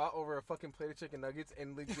lunchroom fought over a fucking plate of chicken nuggets,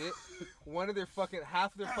 and legit, one of their fucking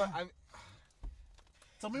half of their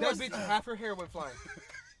tell me that what's bitch half her hair went flying.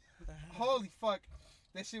 Holy fuck,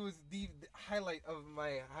 that shit was the highlight of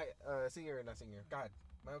my senior, not senior. God,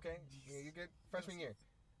 am I okay? Yeah, you good? Freshman year.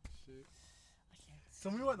 shit. I can't.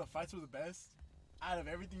 Tell me why the fights were the best. Out of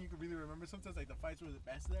everything you could really remember, sometimes like the fights were the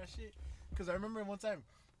best of that shit. Because I remember one time,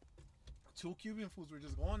 two Cuban fools were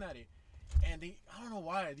just going at it, and I don't know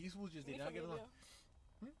why these fools just did Mi not get along.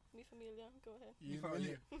 familia. Mi familia. Go ahead. You You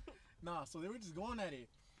familiar? Nah, so they were just going at it,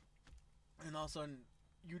 and all of a sudden,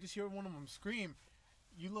 you just hear one of them scream.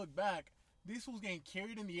 You look back, this fool's getting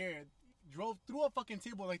carried in the air, drove through a fucking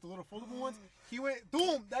table like the little foldable ones. He went,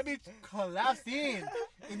 boom, that bitch collapsed in,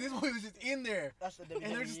 and this boy was just in there, That's the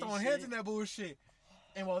and they're just throwing hands in that bullshit.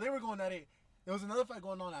 And while they were going at it, there was another fight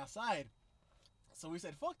going on outside. So we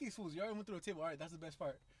said, fuck these fools. You already went through a table. All right, that's the best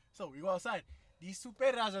part. So we go outside. These two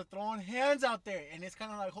perras are throwing hands out there. And it's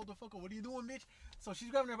kind of like, hold the fuck up. What are you doing, bitch? So she's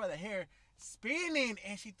grabbing her by the hair, spinning,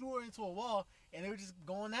 and she threw her into a wall. And they were just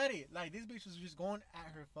going at it. Like, this bitch was just going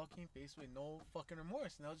at her fucking face with no fucking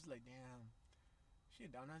remorse. And I was just like, damn. She a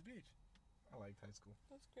down-ass bitch. I liked high school.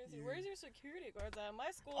 That's crazy. Yeah. Where's your security guards at?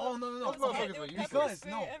 My school. Oh, no. there was Those a- motherfuckers there were was useless. pepper Because,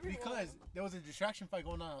 spray no, everywhere. because there was a distraction fight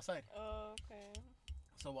going on outside. Oh, okay.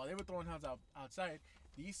 So while they were throwing hands outside,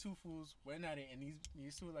 these two fools went at it, and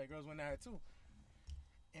these two like girls went at it too.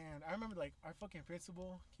 And I remember like our fucking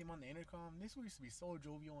principal came on the intercom. This one used to be so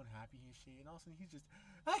jovial and happy and shit. And all of a sudden he's just,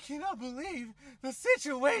 I cannot believe the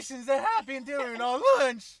situations that happened during our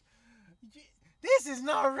lunch. This is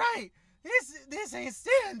not right. This ain't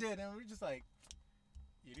standard. And we're just like,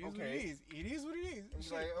 it is what Okay. it is. It is what it is. And she's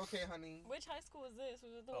Shit. like, okay, honey. Which high school is this?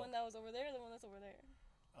 Was it the Oh. one that was over there or the one that's over there?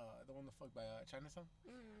 The one the fuck by Chinatown.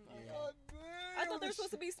 Okay. Yeah. God damn. I thought they were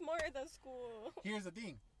supposed to be smart at that school. Here's the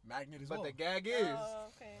thing, magnet as But well. the gag is, Oh,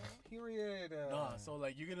 okay. period. Nah, so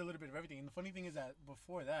like you get a little bit of everything. And the funny thing is that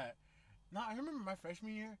before that, I remember my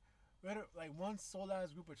freshman year, we had like one soul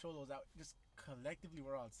ass group of cholos out, just collectively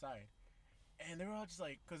were outside, and they were all just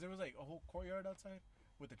like, cause there was like a whole courtyard outside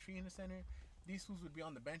with a tree in the center. These fools would be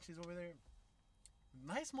on the benches over there.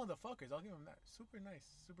 Nice motherfuckers, I'll give them that. Super nice,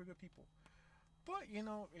 super good people. But you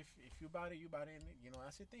know, if you about it, you about it, and you know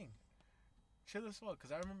that's your thing. Chill as fuck.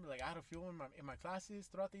 Cause I remember like I had a few in my classes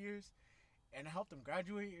throughout the years. and I helped him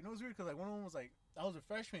graduate. And it was weird because like one of them was like, I was a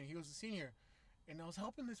freshman, he was a senior, and I was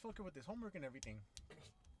helping this fucker with his homework and everything.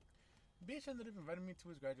 Bitch ended up inviting me to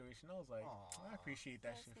his graduation. I was like, I appreciate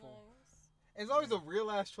that That's shit, fool. nice. It's always the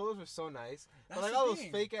real ass trolls were so nice. But That's like the all those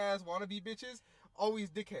thing. fake ass wannabe bitches, always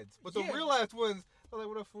dickheads. But the Yeah. real ass ones, they're like,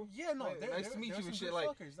 what up, fool? Yeah, no, Hey, nice to meet you and shit. good Like,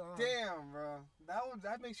 fuckers, damn, bro.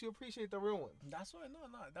 That makes you appreciate the real ones. That's why, no,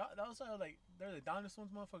 that was like, they're the downest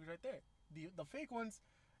ones motherfuckers right there. The fake ones,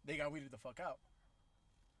 they got weeded the fuck out.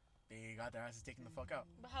 They got their asses taken the fuck out.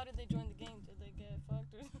 But how did they join the game? Did they get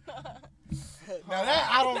fucked or not? Now that,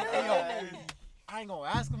 I don't, I ain't gonna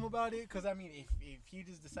ask him about it, cause I mean, if he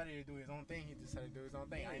just decided to do his own thing, he decided to do his own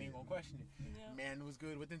thing. I ain't even gonna question it. Yeah. Man was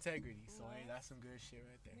good with integrity, so hey, Nice. that's some good shit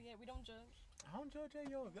right there. Yeah, we don't judge. I don't judge, hey,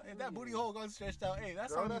 yo. If that booty hole got stretched out, hey,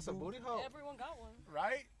 that's Girl, on you, that's a boo. booty hole. Everyone got one.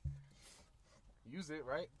 right? Use it,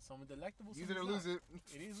 right? Some are delectable. Use some it or is lose not. it.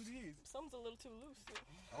 It is what it is. Some's a little too loose.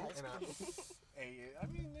 And Hey, I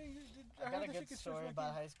mean, I got heard a that shit good gets story stretched about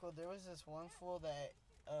like high school. There was this one fool that,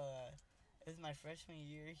 it was my freshman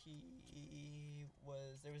year.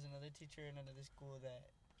 There was another teacher in another school that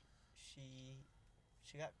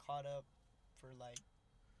she got caught up for like,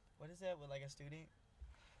 what is that, with like a student?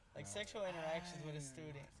 Like sexual interactions with a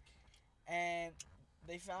student. And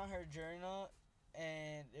they found her journal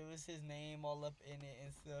and it was his name all up in it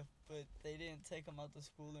and stuff, but they didn't take him out to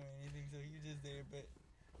school or anything, so he was just there, but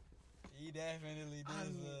he definitely I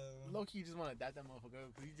did mean, so. low-key just want to dap that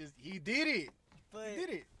motherfucker because he did it. But He did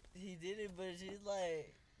it. He did it, but she's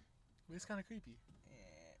like, But it's kind of creepy.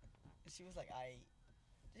 yeah. She was like,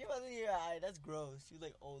 she wasn't here, that's gross. She was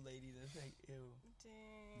like, old lady, that's like, ew.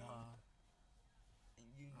 Dang. Nah.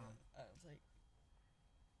 And you know, I was like,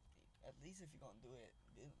 at least if you're gonna do it,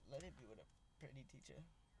 let it be with a pretty teacher.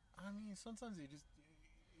 I mean, sometimes they just,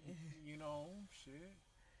 you know, shit.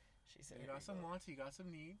 She said, You "Here got we some go." wants, you got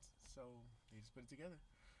some needs, so they just put it together.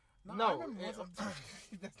 I no, remember once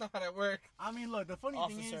that's not how that works. I mean, look, the funny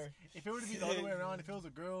thing is, Officer. if it were to be the other way around, if it was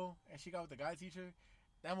a girl and she got with the guy teacher,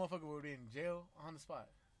 that motherfucker would be in jail on the spot.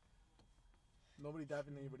 Nobody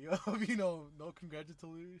dapping anybody up, you know, no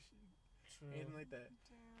congratulatory shit, True. anything like that.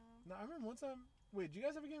 Damn. No, I remember one time. Wait, did you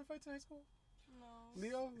guys ever get in fights in high school? No.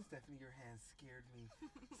 Leo? Stephanie, your hand scared me.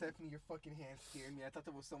 Stephanie, your fucking hand scared me. I thought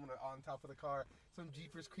there was someone on top of the car. Some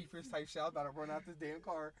Jeepers Creepers type shit. I was about to run out this damn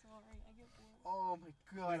car. Sorry, I get bored. Oh my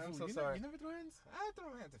god, Wait, I'm fool, so you sorry. You never throw hands? I threw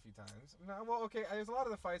hands a few times. No, well, okay, there's a lot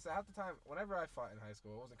of the fights. Half the time, whenever I fought in high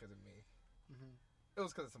school, it wasn't because of me. Mm-hmm. It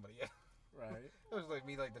was because of somebody else. Right. It was like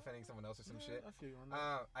me like defending someone else or some shit. I feel you on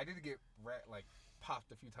that. I did get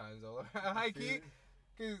popped a few times though. High key,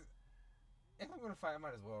 because if I'm gonna fight, I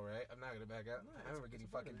might as well, right? I'm not gonna back out. No, I remember it's getting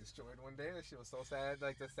better. fucking destroyed one day. That shit was so sad,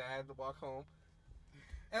 like the sad walk home.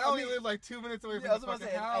 And I only lived like 2 minutes away from Yeah, I was the about to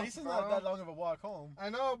fucking say, house. at least it's not bro. that long of a walk home. I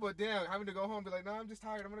know, but damn, having to go home, and be like, no, I'm just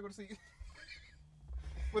tired. I'm gonna go to sleep.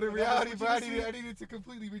 But in But that was reality, what bro, you I needed to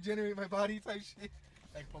completely regenerate my body type shit.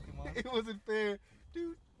 Like Pokemon. It wasn't fair,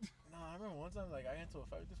 dude. No, I remember one time, like, I got into a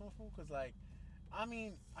fight with this one fool, because, like, I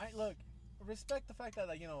mean, look, respect the fact that,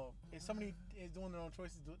 like, you know, if somebody is doing their own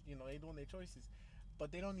choices, you know, they doing their choices,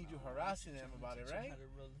 but they don't need you harassing them about it, right?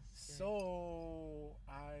 So,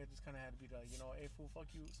 I just kind of had to be like, you know, hey, fool, fuck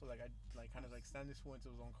you. So, like, I, like, kind of, like, slammed this fool into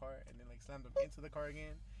his own car, and then, like, slammed him into the car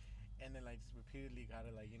again, and then, like, just repeatedly got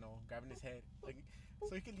to, like, you know, grabbing his head, like,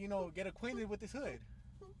 so he could, you know, get acquainted with his hood.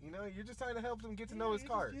 You know, you're just trying to help him get to know his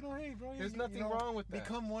car. You know, hey, bro, There's you nothing know, wrong with that.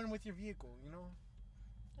 Become one with your vehicle, you know?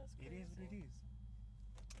 That's It crazy. is what it is.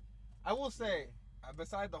 I will say,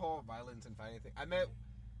 beside the whole violence and fighting thing, I met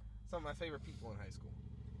some of my favorite people in high school.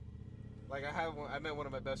 Like I met one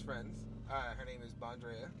of my best friends. Her name is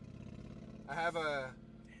Bondrea.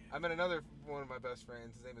 I met another one of my best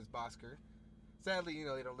friends. His name is Bosker. Sadly, you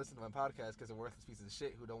know, they don't listen to my podcast because they're worthless pieces of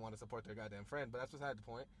shit who don't want to support their goddamn friend. But that's beside the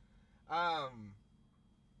point.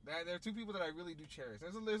 There are two people that I really do cherish.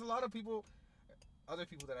 There's a lot of people, other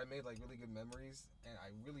people that I made like really good memories, and I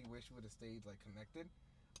really wish we would have stayed like connected.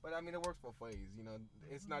 But I mean, it works both ways. You know,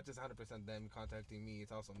 it's not just 100% them contacting me;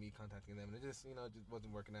 it's also me contacting them, and it just, you know, just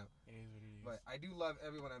wasn't working out. It is what it is. But I do love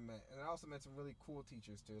everyone I met, and I also met some really cool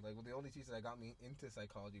teachers too. Like, well, the only teacher that got me into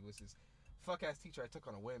psychology was this fuck ass teacher I took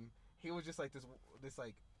on a whim. He was just like this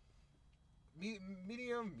like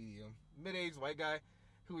mid-aged white guy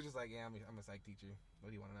who was just like, yeah, I'm a psych teacher. What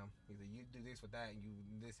do you want to know? He's like, you do this with that, and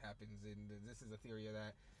this happens, and this is a theory of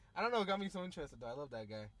that. I don't know, it got me so interested though. I love that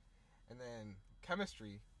guy. And then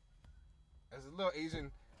chemistry. As a little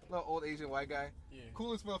old Asian white guy, yeah.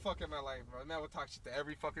 coolest motherfucker in my life, bro. Man would talk shit to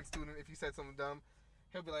every fucking student if you said something dumb.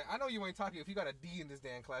 He'll be like, I know you ain't talking if you got a D in this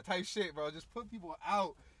damn class. Type shit, bro. Just put people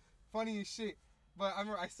out. Funny as shit. But I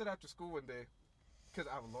remember I stood after school one day, Because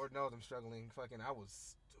Lord knows I'm struggling. Fucking, I was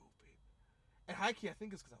stupid. And high key, I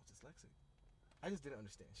think it's because I was dyslexic. I just didn't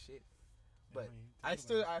understand shit. But I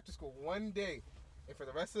stood after school one day, and for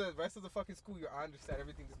the rest of the fucking school year, I understand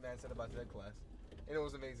everything this man said about that class, and it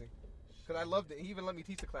was amazing. Because I loved it. He even let me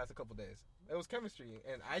teach the class a couple days. It was chemistry,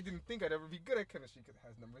 and I didn't think I'd ever be good at chemistry because it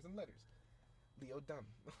has numbers and letters. Leo dumb.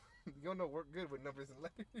 You don't know work good with numbers and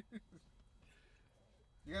letters.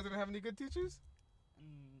 You guys didn't have any good teachers?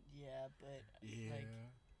 Yeah, but Yeah. like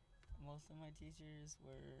most of my teachers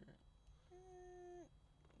were.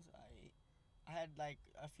 I had like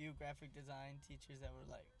a few graphic design teachers that were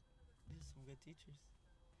like, "There's some good teachers."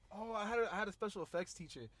 Oh, I had a special effects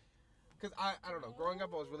teacher. Cause I don't know. Growing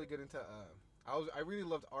up, I was really good into. I really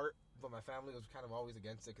loved art, but my family was kind of always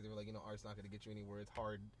against it because they were like, art's not gonna get you anywhere. It's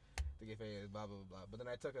hard to get paid. Blah blah blah. But then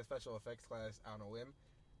I took a special effects class out on a whim,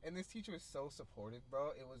 and this teacher was so supportive,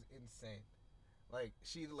 bro. It was insane. Like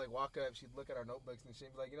she'd like walk up, she'd look at our notebooks and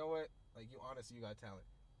she'd be like, you know what? Like you honestly, you got talent.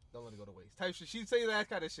 Don't let it go to waste. Type shit. She'd say that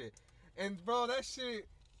kind of shit. And bro, that shit.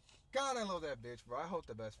 God, I love that bitch, bro. I hope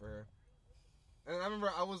the best for her. And I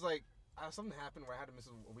remember I was like, something happened where I had to miss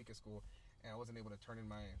a week of school, and I wasn't able to turn in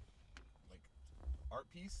my like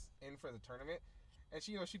art piece in for the tournament. And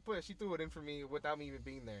she threw it in for me without me even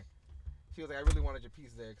being there. She was like, I really wanted your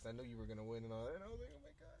piece there because I knew you were gonna win and all that. And I was like, oh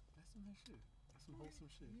my god, That's some nice shit. That's some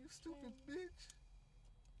wholesome shit. you stupid bitch.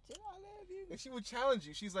 I love you. And she would challenge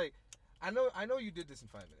you. She's like, I know you did this in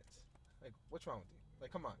 5 minutes. Like, what's wrong with you?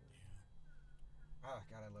 Like, come on. Ah,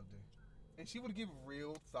 God, I loved her. And she would give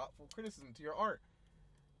real, thoughtful criticism to your art.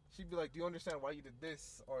 She'd be like, do you understand why you did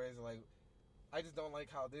this? Or is it like, I just don't like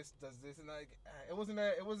how this does this. And like, it wasn't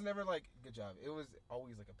ever like, good job. It was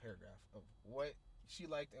always like a paragraph of what she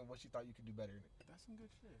liked and what she thought you could do better in it. That's some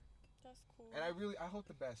good shit. That's cool. And I hope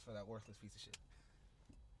the best for that worthless piece of shit.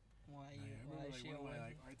 Why Yeah, I remember, is like, she one a of my worthless?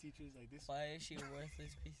 like art teachers like this. Why is she a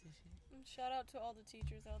worthless piece of shit? Shout out to all the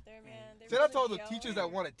teachers out there, man. They Shout out to all really the be out teachers here.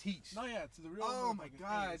 that want to teach. No, yeah, to the real. Oh my motherfuckers.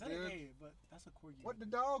 God, Hey, is that dude. A, but that's a corgi. What the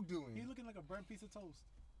dog He's doing? looking like a burnt piece of toast.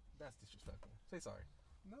 That's disrespectful. Say sorry.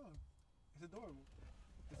 No, it's adorable.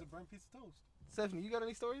 It's a burnt piece of toast. Stephanie, you got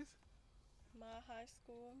any stories? My high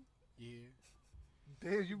school. Yeah.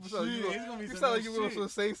 Damn, you Shit, sound like it's gonna be you some sound like nice you were shit.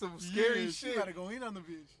 supposed to say some scary Yeah, shit. She gotta go in on the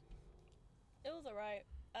bitch. It was alright.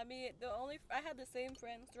 I mean, I had the same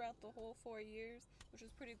friends throughout the whole 4 years, which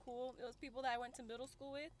was pretty cool. It was people that I went to middle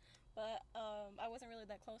school with, but I wasn't really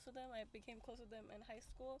that close with them. I became close with them in high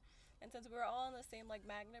school, and since we were all in the same like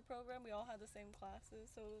magnet program, we all had the same classes,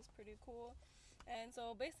 so it was pretty cool. And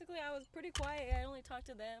so basically, I was pretty quiet. I only talked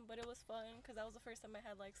to them, but it was fun because that was the first time I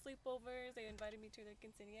had like sleepovers. They invited me to their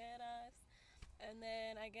quinceañeras, and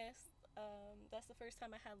then I guess that's the first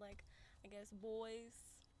time I had like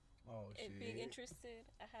boys. Oh shit. Being interested.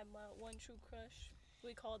 I had my one true crush.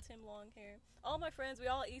 We called him Long Hair. All my friends, we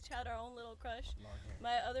all each had our own little crush. Long hair.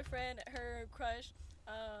 My other friend, her crush,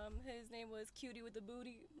 his name was Cutie with the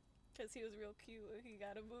Booty, because he was real cute. He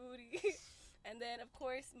got a booty. And then, of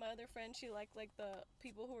course, my other friend, she liked like the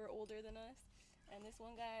people who were older than us. And this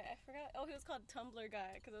one guy, I forgot. Oh, he was called Tumblr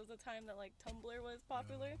Guy, because it was the time that like Tumblr was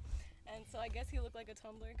popular. And so I guess he looked like a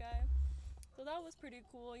Tumblr guy. So that was pretty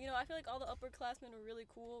cool. You know, I feel like all the upperclassmen were really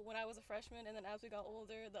cool when I was a freshman, and then as we got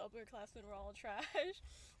older, the upperclassmen were all trash.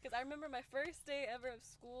 Because I remember my first day ever of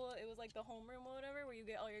school, it was like the homeroom or whatever, where you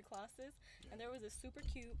get all your classes, and there was this super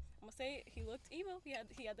cute, I'm gonna say, he looked emo, he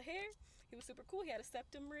had the hair, he was super cool, he had a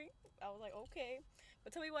septum ring. I was like, okay.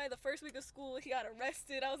 But tell me why the first week of school, he got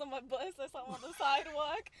arrested. I was on my bus, I saw him on the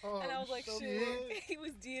sidewalk, and I was like, shit, he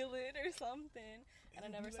was dealing or something, and I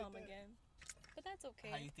never saw him again. But that's okay.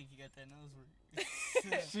 How you think you got that nose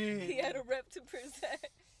ring? He had a rep to present.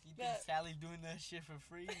 You think That- Sally's doing that shit for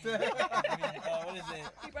free? What is it?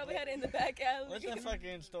 He probably had it in the back alley. What's the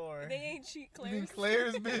fucking store? They ain't cheap, You mean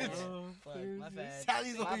Claire's. Claire's, bitch? Oh, Fuck, my bad.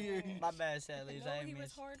 Sally's over my, here. my bad, Sally's. No, I he ain't was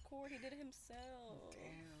miss. hardcore. He did it himself.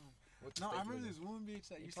 Damn. No, I remember this one bitch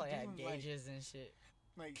that You used to probably do had like, gauges and shit.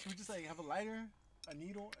 like she would just like have a lighter, a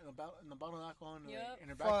needle, and a bottle of alcohol in, Yep. in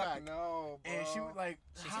her Fuck backpack. no, bro. And she would like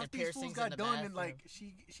She half said these fools piercings got in the done and bathroom. like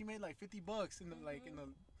she made like $50 in the like in the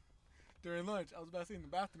during lunch. I was about to say in the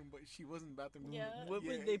bathroom, but she was in the bathroom. doing Yeah. it. What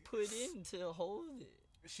would they put in to hold it?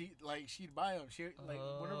 She'd buy them. She like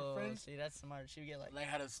one of her friends See, that's smart. She would get like. like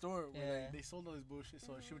had a store where Yeah. like they sold all this bullshit.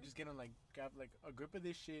 So she would just get them like grab like a grip of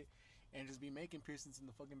this shit and just be making piercings in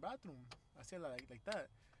the fucking bathroom. I say like that.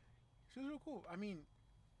 She was real cool. I mean,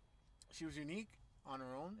 she was unique on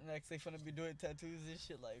her own. Next, they finna be doing tattoos and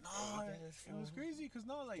shit like. No, oh, it was crazy because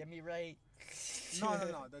like Get me right. no.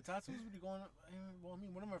 The tattoos would be going. Well, I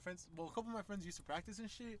mean, one of my friends. Well, a couple of my friends used to practice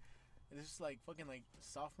and shit. And it's just like fucking like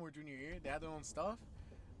sophomore, junior year. They had their own stuff,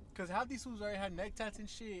 Cause half these fools already had neck tats and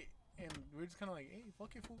shit, and we are just kind of like, hey,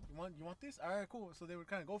 fuck it, fool. You want this? All right, cool. So they would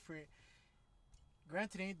kind of go for it.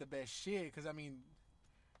 Granted, it ain't the best shit, cause I mean,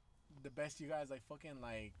 the best you guys like fucking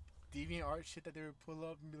like deviant art shit that they would pull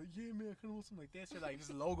up and be like, yeah, man, I kind of want something like this, or like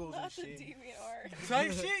just logos and Not the shit. deviant art.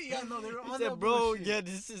 Type shit, yeah, no, they were He on said, that bro, bullshit. yeah,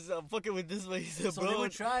 this is I'm fucking with this way. He said, So bro. they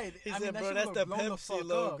would try it. He I said, mean, bro, that that's shit the would've blown the fuck Pepsi up.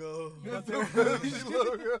 logo. But The they- Pepsi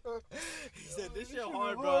logo. He said, this Yo, shit this hard,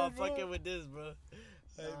 shit bro. I'm hard, bro. fucking with this, bro.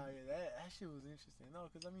 Nah, yeah, that shit was interesting. No,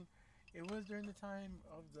 because I mean, it was during the time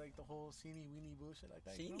of like the whole Seenie Weenie bullshit like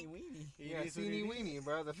that. Teeny You know? weeny. It Yeah, is what Seenie it is. Weenie,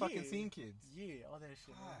 bro. The fucking Yeah. scene kids. Yeah, all that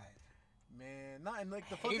shit. God. Man, not and like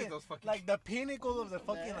the I hated fucking those fucking like the pinnacle of the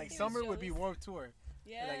fucking Man. like He was summer would be jealous. Warped Tour.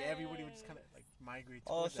 Yeah. Like everybody would just kind of like migrate.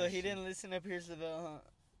 Oh, towards so that he shit. didn't listen to Pierceville, huh?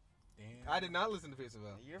 Damn. I did not listen to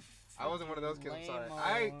Pierceville. You're I wasn't one of those kids, I'm sorry.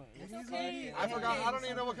 lame-o. It's It is okay. what I it is. forgot. I don't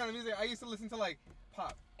even know what kind of music. I used to listen to like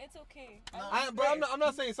pop. It's okay. Bro, I'm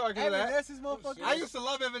not saying sorry because of that. Evanescence, motherfucker. I used to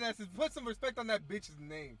love Evanescence. Put some respect on that bitch's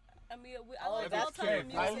name. I mean, I Oh, like that's all type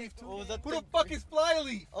of fair. music. Oh, was that Who the, the fuck is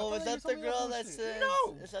Flyleaf? oh, is I thought that you the told me that girl that bullshit. says?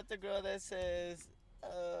 No. Is that the girl that says,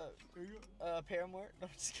 Paramore? No, I'm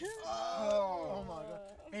just kidding. Oh my god.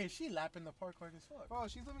 Hey, she lapping the park hard as fuck. Bro,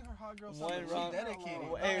 she's living her hot girl One summer. wrong- She dedicated.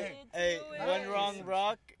 dedicated. Hey, Don't hey, do one it. wrong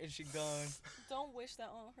rock and she gone. Don't wish that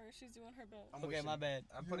on her. She's doing her best. I'm Okay, wishing. my bad.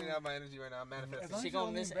 I'm putting out my energy right now. I'm As manifesting. long She as you don't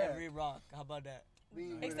gonna miss lean back. every rock. How about that?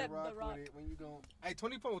 Except The Rock. When you go. Hey,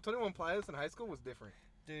 21 Pilots in high school was different.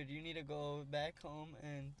 Dude, you need to go back home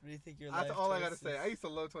and rethink your life. That's all I gotta choices. say. I used to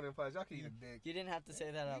love 21 Pilots. Y'all can eat a dick. You didn't have to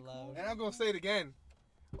say that out loud. And I'm gonna say it again.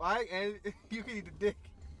 Why? And you can eat a dick.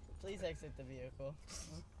 Please exit the vehicle.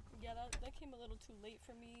 Yeah, that came a little too late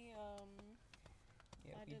for me.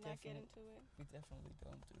 Yeah, I we did not get definitely- into it. We definitely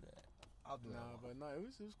don't do that. I'll do Nah, that. but no, it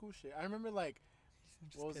was cool shit. I remember like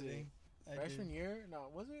Just what was kidding. I freshman did. year. No,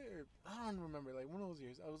 was it? Or, I don't remember. Like one of those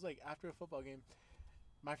years. I was like after a football game.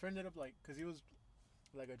 My friend ended up like, cause he was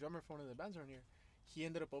like a drummer for one of the bands around here. He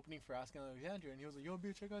ended up opening for Asking Alexandria, and he was like, "Yo,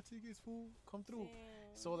 bitch, I got tickets, fool, come through."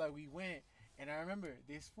 Damn. So like we went, and I remember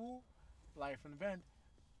this fool, like from the band.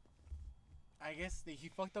 I guess he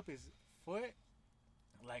fucked up his foot,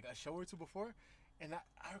 like a show or two before, and I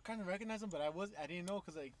kind of recognized him, but I didn't know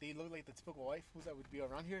because like they look like the typical white fools that would be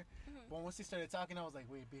around here. Mhm. But once they started talking, I was like,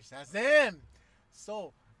 wait, bitch, that's them.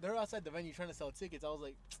 So they're outside the venue trying to sell tickets. I was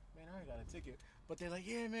like, man, I already got a ticket. But they're like,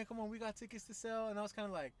 yeah, man, come on, we got tickets to sell. And I was kind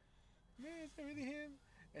of like, man, is that really him?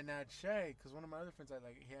 And I checked because one of my other friends,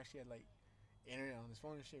 he actually had like internet on his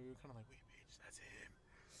phone and shit. We were kind of like, wait, bitch, that's him.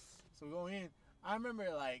 So we go in. I remember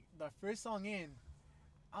like the first song in,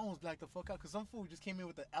 I almost blacked the fuck out because some fool just came in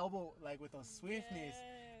with the elbow, like with a swiftness.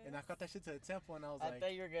 And I caught that shit to the temple, and I was I like,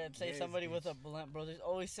 thought you were gonna say yes, somebody with a bitch. blunt, bro. There's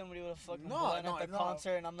always somebody with a fucking No, blunt no, at the no.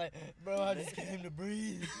 concert, and I'm like, bro, I just came to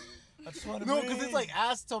breathe. I just want to no, breathe. because it's like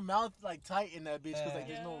ass to mouth like tight in that bitch because like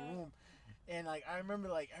there's no Yeah. room. And like I remember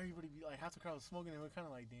like everybody be like half the crowd was smoking and we're kind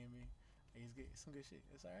of like damn man, like, it's good, it's some good shit.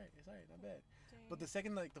 It's alright, not bad. Dang. But the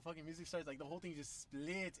second like the fucking music starts, like the whole thing just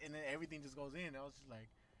splits and then everything just goes in. I was just like,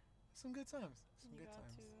 some good times, some You good got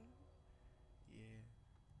times. to. Yeah.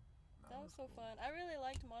 Nah, That it was so cool. fun. I really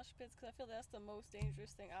liked mosh pits because I feel that's the most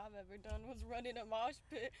dangerous thing I've ever done was running a mosh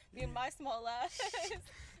pit. Being my small ass,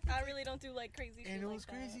 I really don't do like crazy shit. And it like was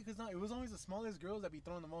crazy because it was always the smallest girls that be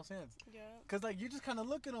throwing the most hands. that. Yeah. Cause like you just kind of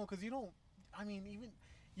look at them, cause you don't. I mean, even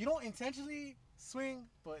you don't intentionally swing,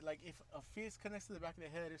 but like if a fist connects to the back of the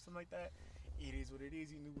head or something like that, it is what it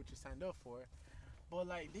is. You knew what you signed up for. But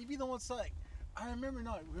like they be the ones like I remember.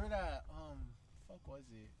 No, we were at fuck was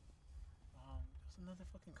it? There was another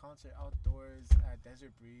fucking concert outdoors at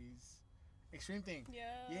Desert Breeze, Extreme Thing. Yeah.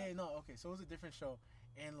 Yeah, no, okay, so it was a different show.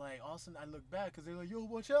 And like all of a sudden I look back because they're like, yo,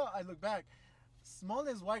 watch out. I look back.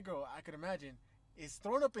 Smallest white girl I could imagine is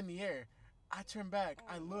thrown up in the air. I turn back.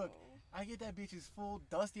 I look. Oh. I get that bitch's full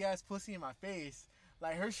dusty ass pussy in my face.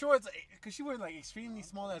 Like her shorts, because she wears like extremely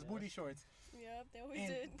small ass booty shorts. Yep, they always And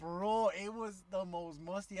did. bro, it was the most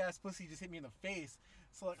musty ass pussy just hit me in the face.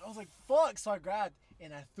 So like I was like, fuck. So I grabbed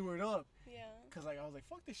and I threw it up. Yeah. Cause like I was like,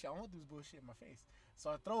 fuck this shit, I don't want this bullshit in my face. So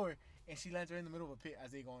I throw her and she lands right in the middle of a pit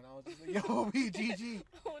as they going. I was just like, yo, we GG.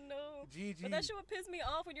 Oh no. GG. But that shit would piss me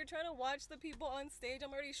off when you're trying to watch the people on stage.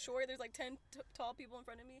 I'm already short. There's like 10 tall people in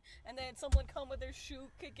front of me, and then someone come with their shoe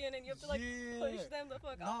kicking, and you have to like push them the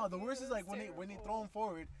fuck off. No, the worst you. is like It's when they throw terrible. them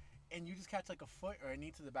forward, and you just catch like a foot or a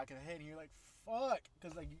knee to the back of the head, and you're like, fuck,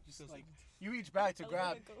 because like you just like you reach back to I love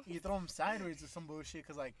grab, it goes. and you throw them sideways or some bullshit,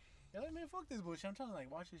 because like You're like, man, fuck this bullshit. I'm trying to like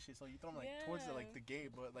watch this shit. So you throw them like towards the like the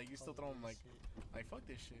gate, but like you still throw them like fuck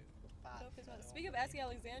this shit. Speaking of Asking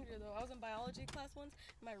Alexandria, though, I was in biology class once.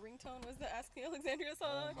 My ringtone was the Asking Alexandria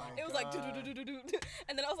song. It was like do do do do do do,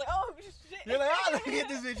 and then I was like, oh shit. You're like, let me hit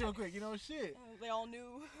this bitch real quick. You know, shit. They all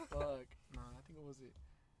knew. Fuck. Nah, I think what was it?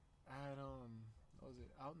 I had what was it?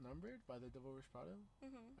 Outnumbered by the Devil Wears Prada.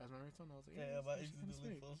 As my ringtone, I was like,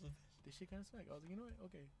 this shit kind of smack. I was like, you know what?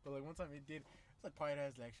 Okay. But like one time it did. It's like quiet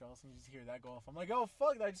ass lecture. All of a sudden you just hear that go off. I'm like, oh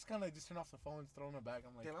fuck! I just kind of just turn off the phone, throw it back.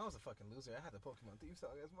 I'm like, damn, I was a fucking loser. I had the Pokemon theme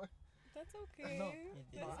song as my. That's okay. No,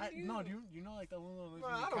 do you know like that one little?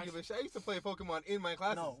 I don't give a shit. I used to play Pokemon in my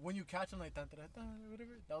classes. No, when you catch them like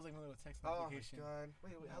whatever, that was like my little text notification. Oh my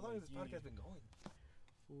god! Wait, how long has this podcast been going?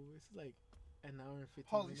 Ooh, this is like an hour and 15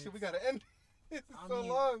 Holy minutes. shit, we gotta end. It's so mean,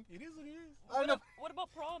 long. It is what it is. I know. What about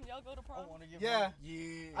prom? Y'all go to prom? Yeah.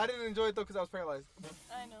 Yeah. I didn't enjoy it though because I was paralyzed.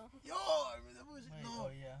 I know. Yo, I remember that bullshit. Wait, No.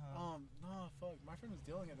 oh, yeah, huh? No, fuck. My friend was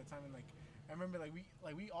dealing at the time, and like, I remember like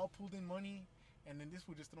we all pulled in money, and then this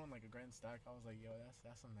would just throw in like a grand stack. I was like, yo,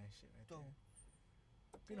 that's some nice shit right there.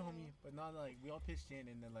 Been a homie, but not like we all pitched in,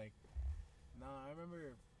 and then like, I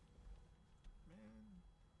remember, man.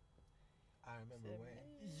 I remember when.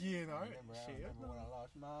 Yeah, no, I remember when I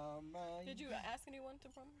lost my mind. Did you ask anyone to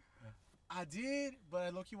prom? Yeah. I did, but I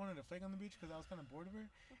low-key wanted to flake on the beach because I was kind of bored of her.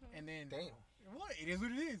 And then, damn. What? It is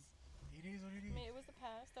what it is. It is what it is. I mean, it was the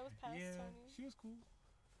past. That was past, yeah, Tony. she was cool.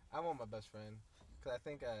 I want my best friend because I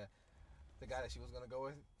think the guy that she was gonna go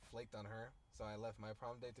with flaked on her, so I left my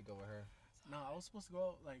prom date to go with her. No, I was supposed to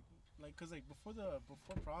go out cause like before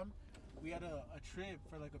prom, we had a trip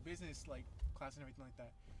for like a business like class and everything like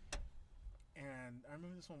that. And I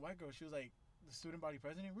remember this one white girl. She was like the student body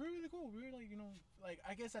president. We were really cool. We were like, you know, like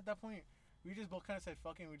I guess at that point we just both kind of said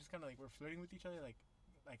fucking. We just kind of like were flirting with each other, like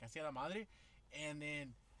hacía la madre. And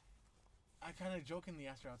then I kind of jokingly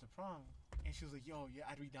asked her out to prom, and she was like, "Yo, yeah,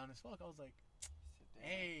 I'd be down as fuck." I was like,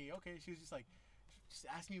 "Hey, okay." She was just like, "Just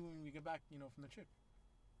ask me when we get back, you know, from the trip."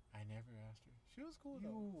 I never asked her. She was cool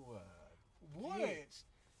though. What? Bitch.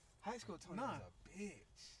 High school Tony was a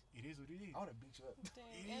bitch. It is what it is. I would have beat you up.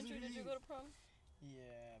 Dang. Andrew, did you go to prom?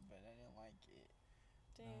 Yeah, but I didn't like it.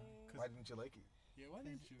 Dang. Why didn't you like it? Yeah, why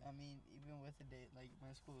didn't you? I mean, even with the date, like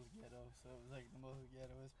my school was ghetto, so it was like the most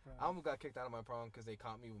ghettoest prom. I almost got kicked out of my prom because they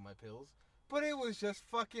caught me with my pills. But it was just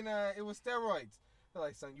fucking, it was steroids. They're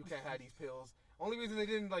like, son, you can't have these pills. Only reason they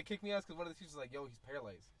didn't like kick me out is because one of the teachers was like, yo, he's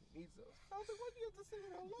paralyzed. He needs those. I was like, why do you have to say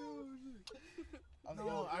it out loud?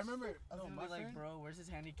 No, I remember. I was No, gonna my be like, friend. bro, where's his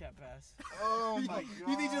handicap pass? Oh my god.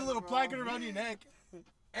 You need your little placard around your neck.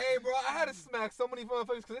 Hey, bro, I had to smack so many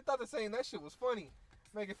motherfuckers because they thought they're saying that shit was funny.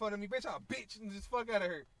 Making fun of me. Bitch, I'm a bitch and just fuck out of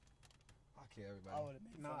her. I kill everybody. I would have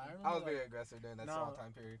made Nah, fun. I remember. I was like, very aggressive during that small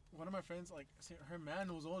time period. One of my friends, like, her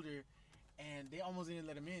man was older, and they almost didn't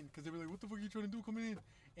let him in because they were like, "What the fuck are you trying to do coming in?"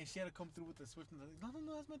 And she had to come through with the Swift, and they're like,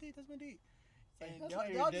 "No, that's my date, that's my date." And That's y'all not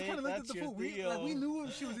your just kind of date, looked at the that's fool. your We Theo. knew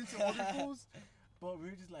she was into older fools, but we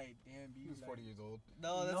were just like, "Damn, B." He was 40 years old.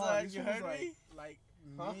 No, that's no, not. this You fool was heard like, me? Like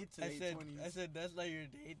Huh? mid to I late said, 20s. I said that's not your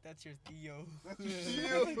date. That's your Theo.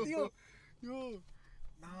 Theo. Yo,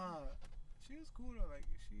 nah, she was cool though. Like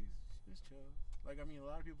she was chill. Like I mean, a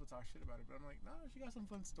lot of people talk shit about her, but I'm like, nah, she got some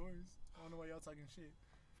fun stories. I don't know why y'all talking shit.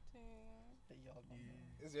 Dang. Y'all don't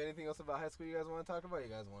know. Is there anything else about high school you guys want to talk about? You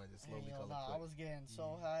guys want to just slowly Hey, yo, call it nah, I quits? was getting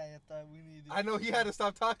so high. I thought we needed. I know he had to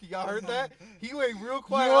stop talking. Y'all heard that? He went real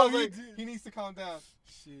quiet. Yo, I was he like, did. he needs to calm down.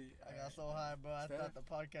 Shit. I got so high, bro. I Steph? thought the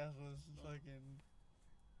podcast was fucking.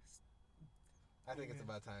 I think it's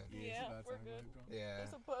about time. Yeah, it's about we're time, good. bro. Yeah.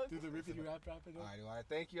 There's a bug. Do the rippity rap it All up. right.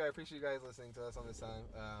 Thank you. I appreciate you guys listening to us on this time.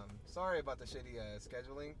 Sorry about the shitty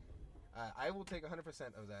scheduling. I will take 100%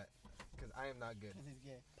 of that because I am not good. Cause he's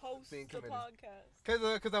gay. Post being the committed.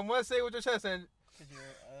 podcast. Because I want to say it with your chest and Cause you're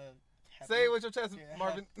happy, say it with your chest, you're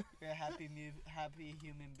Marvin. You're a happy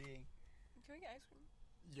human being. Can we get ice cream?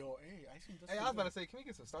 Yo, hey, I seen. Hey, I was about to say, can we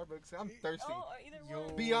get some Starbucks? I'm thirsty. Oh, either Yo.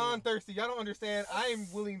 one. Beyond thirsty. Y'all don't understand. I am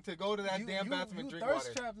willing to go to that damn bathroom and drink thirst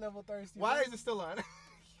water. trap level thirsty. Why bro. is it still on?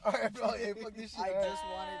 All right, bro. Hey, fuck this shit. I all right? just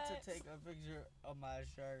wanted to take a picture of my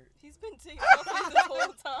shirt. He's been taking selfies this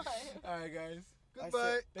whole time. All right, guys. Goodbye.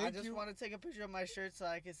 I Thank just you. want to take a picture of my shirt so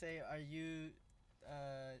I can say, "Are you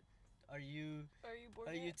Are you bored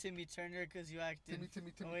are you yet? Timmy Turner? Cause you acting."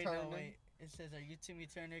 Timmy Oh, wait, Turner. no, wait. It says, "Are you Timmy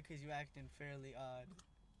Turner? Cause you acting fairly odd."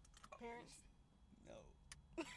 Parents?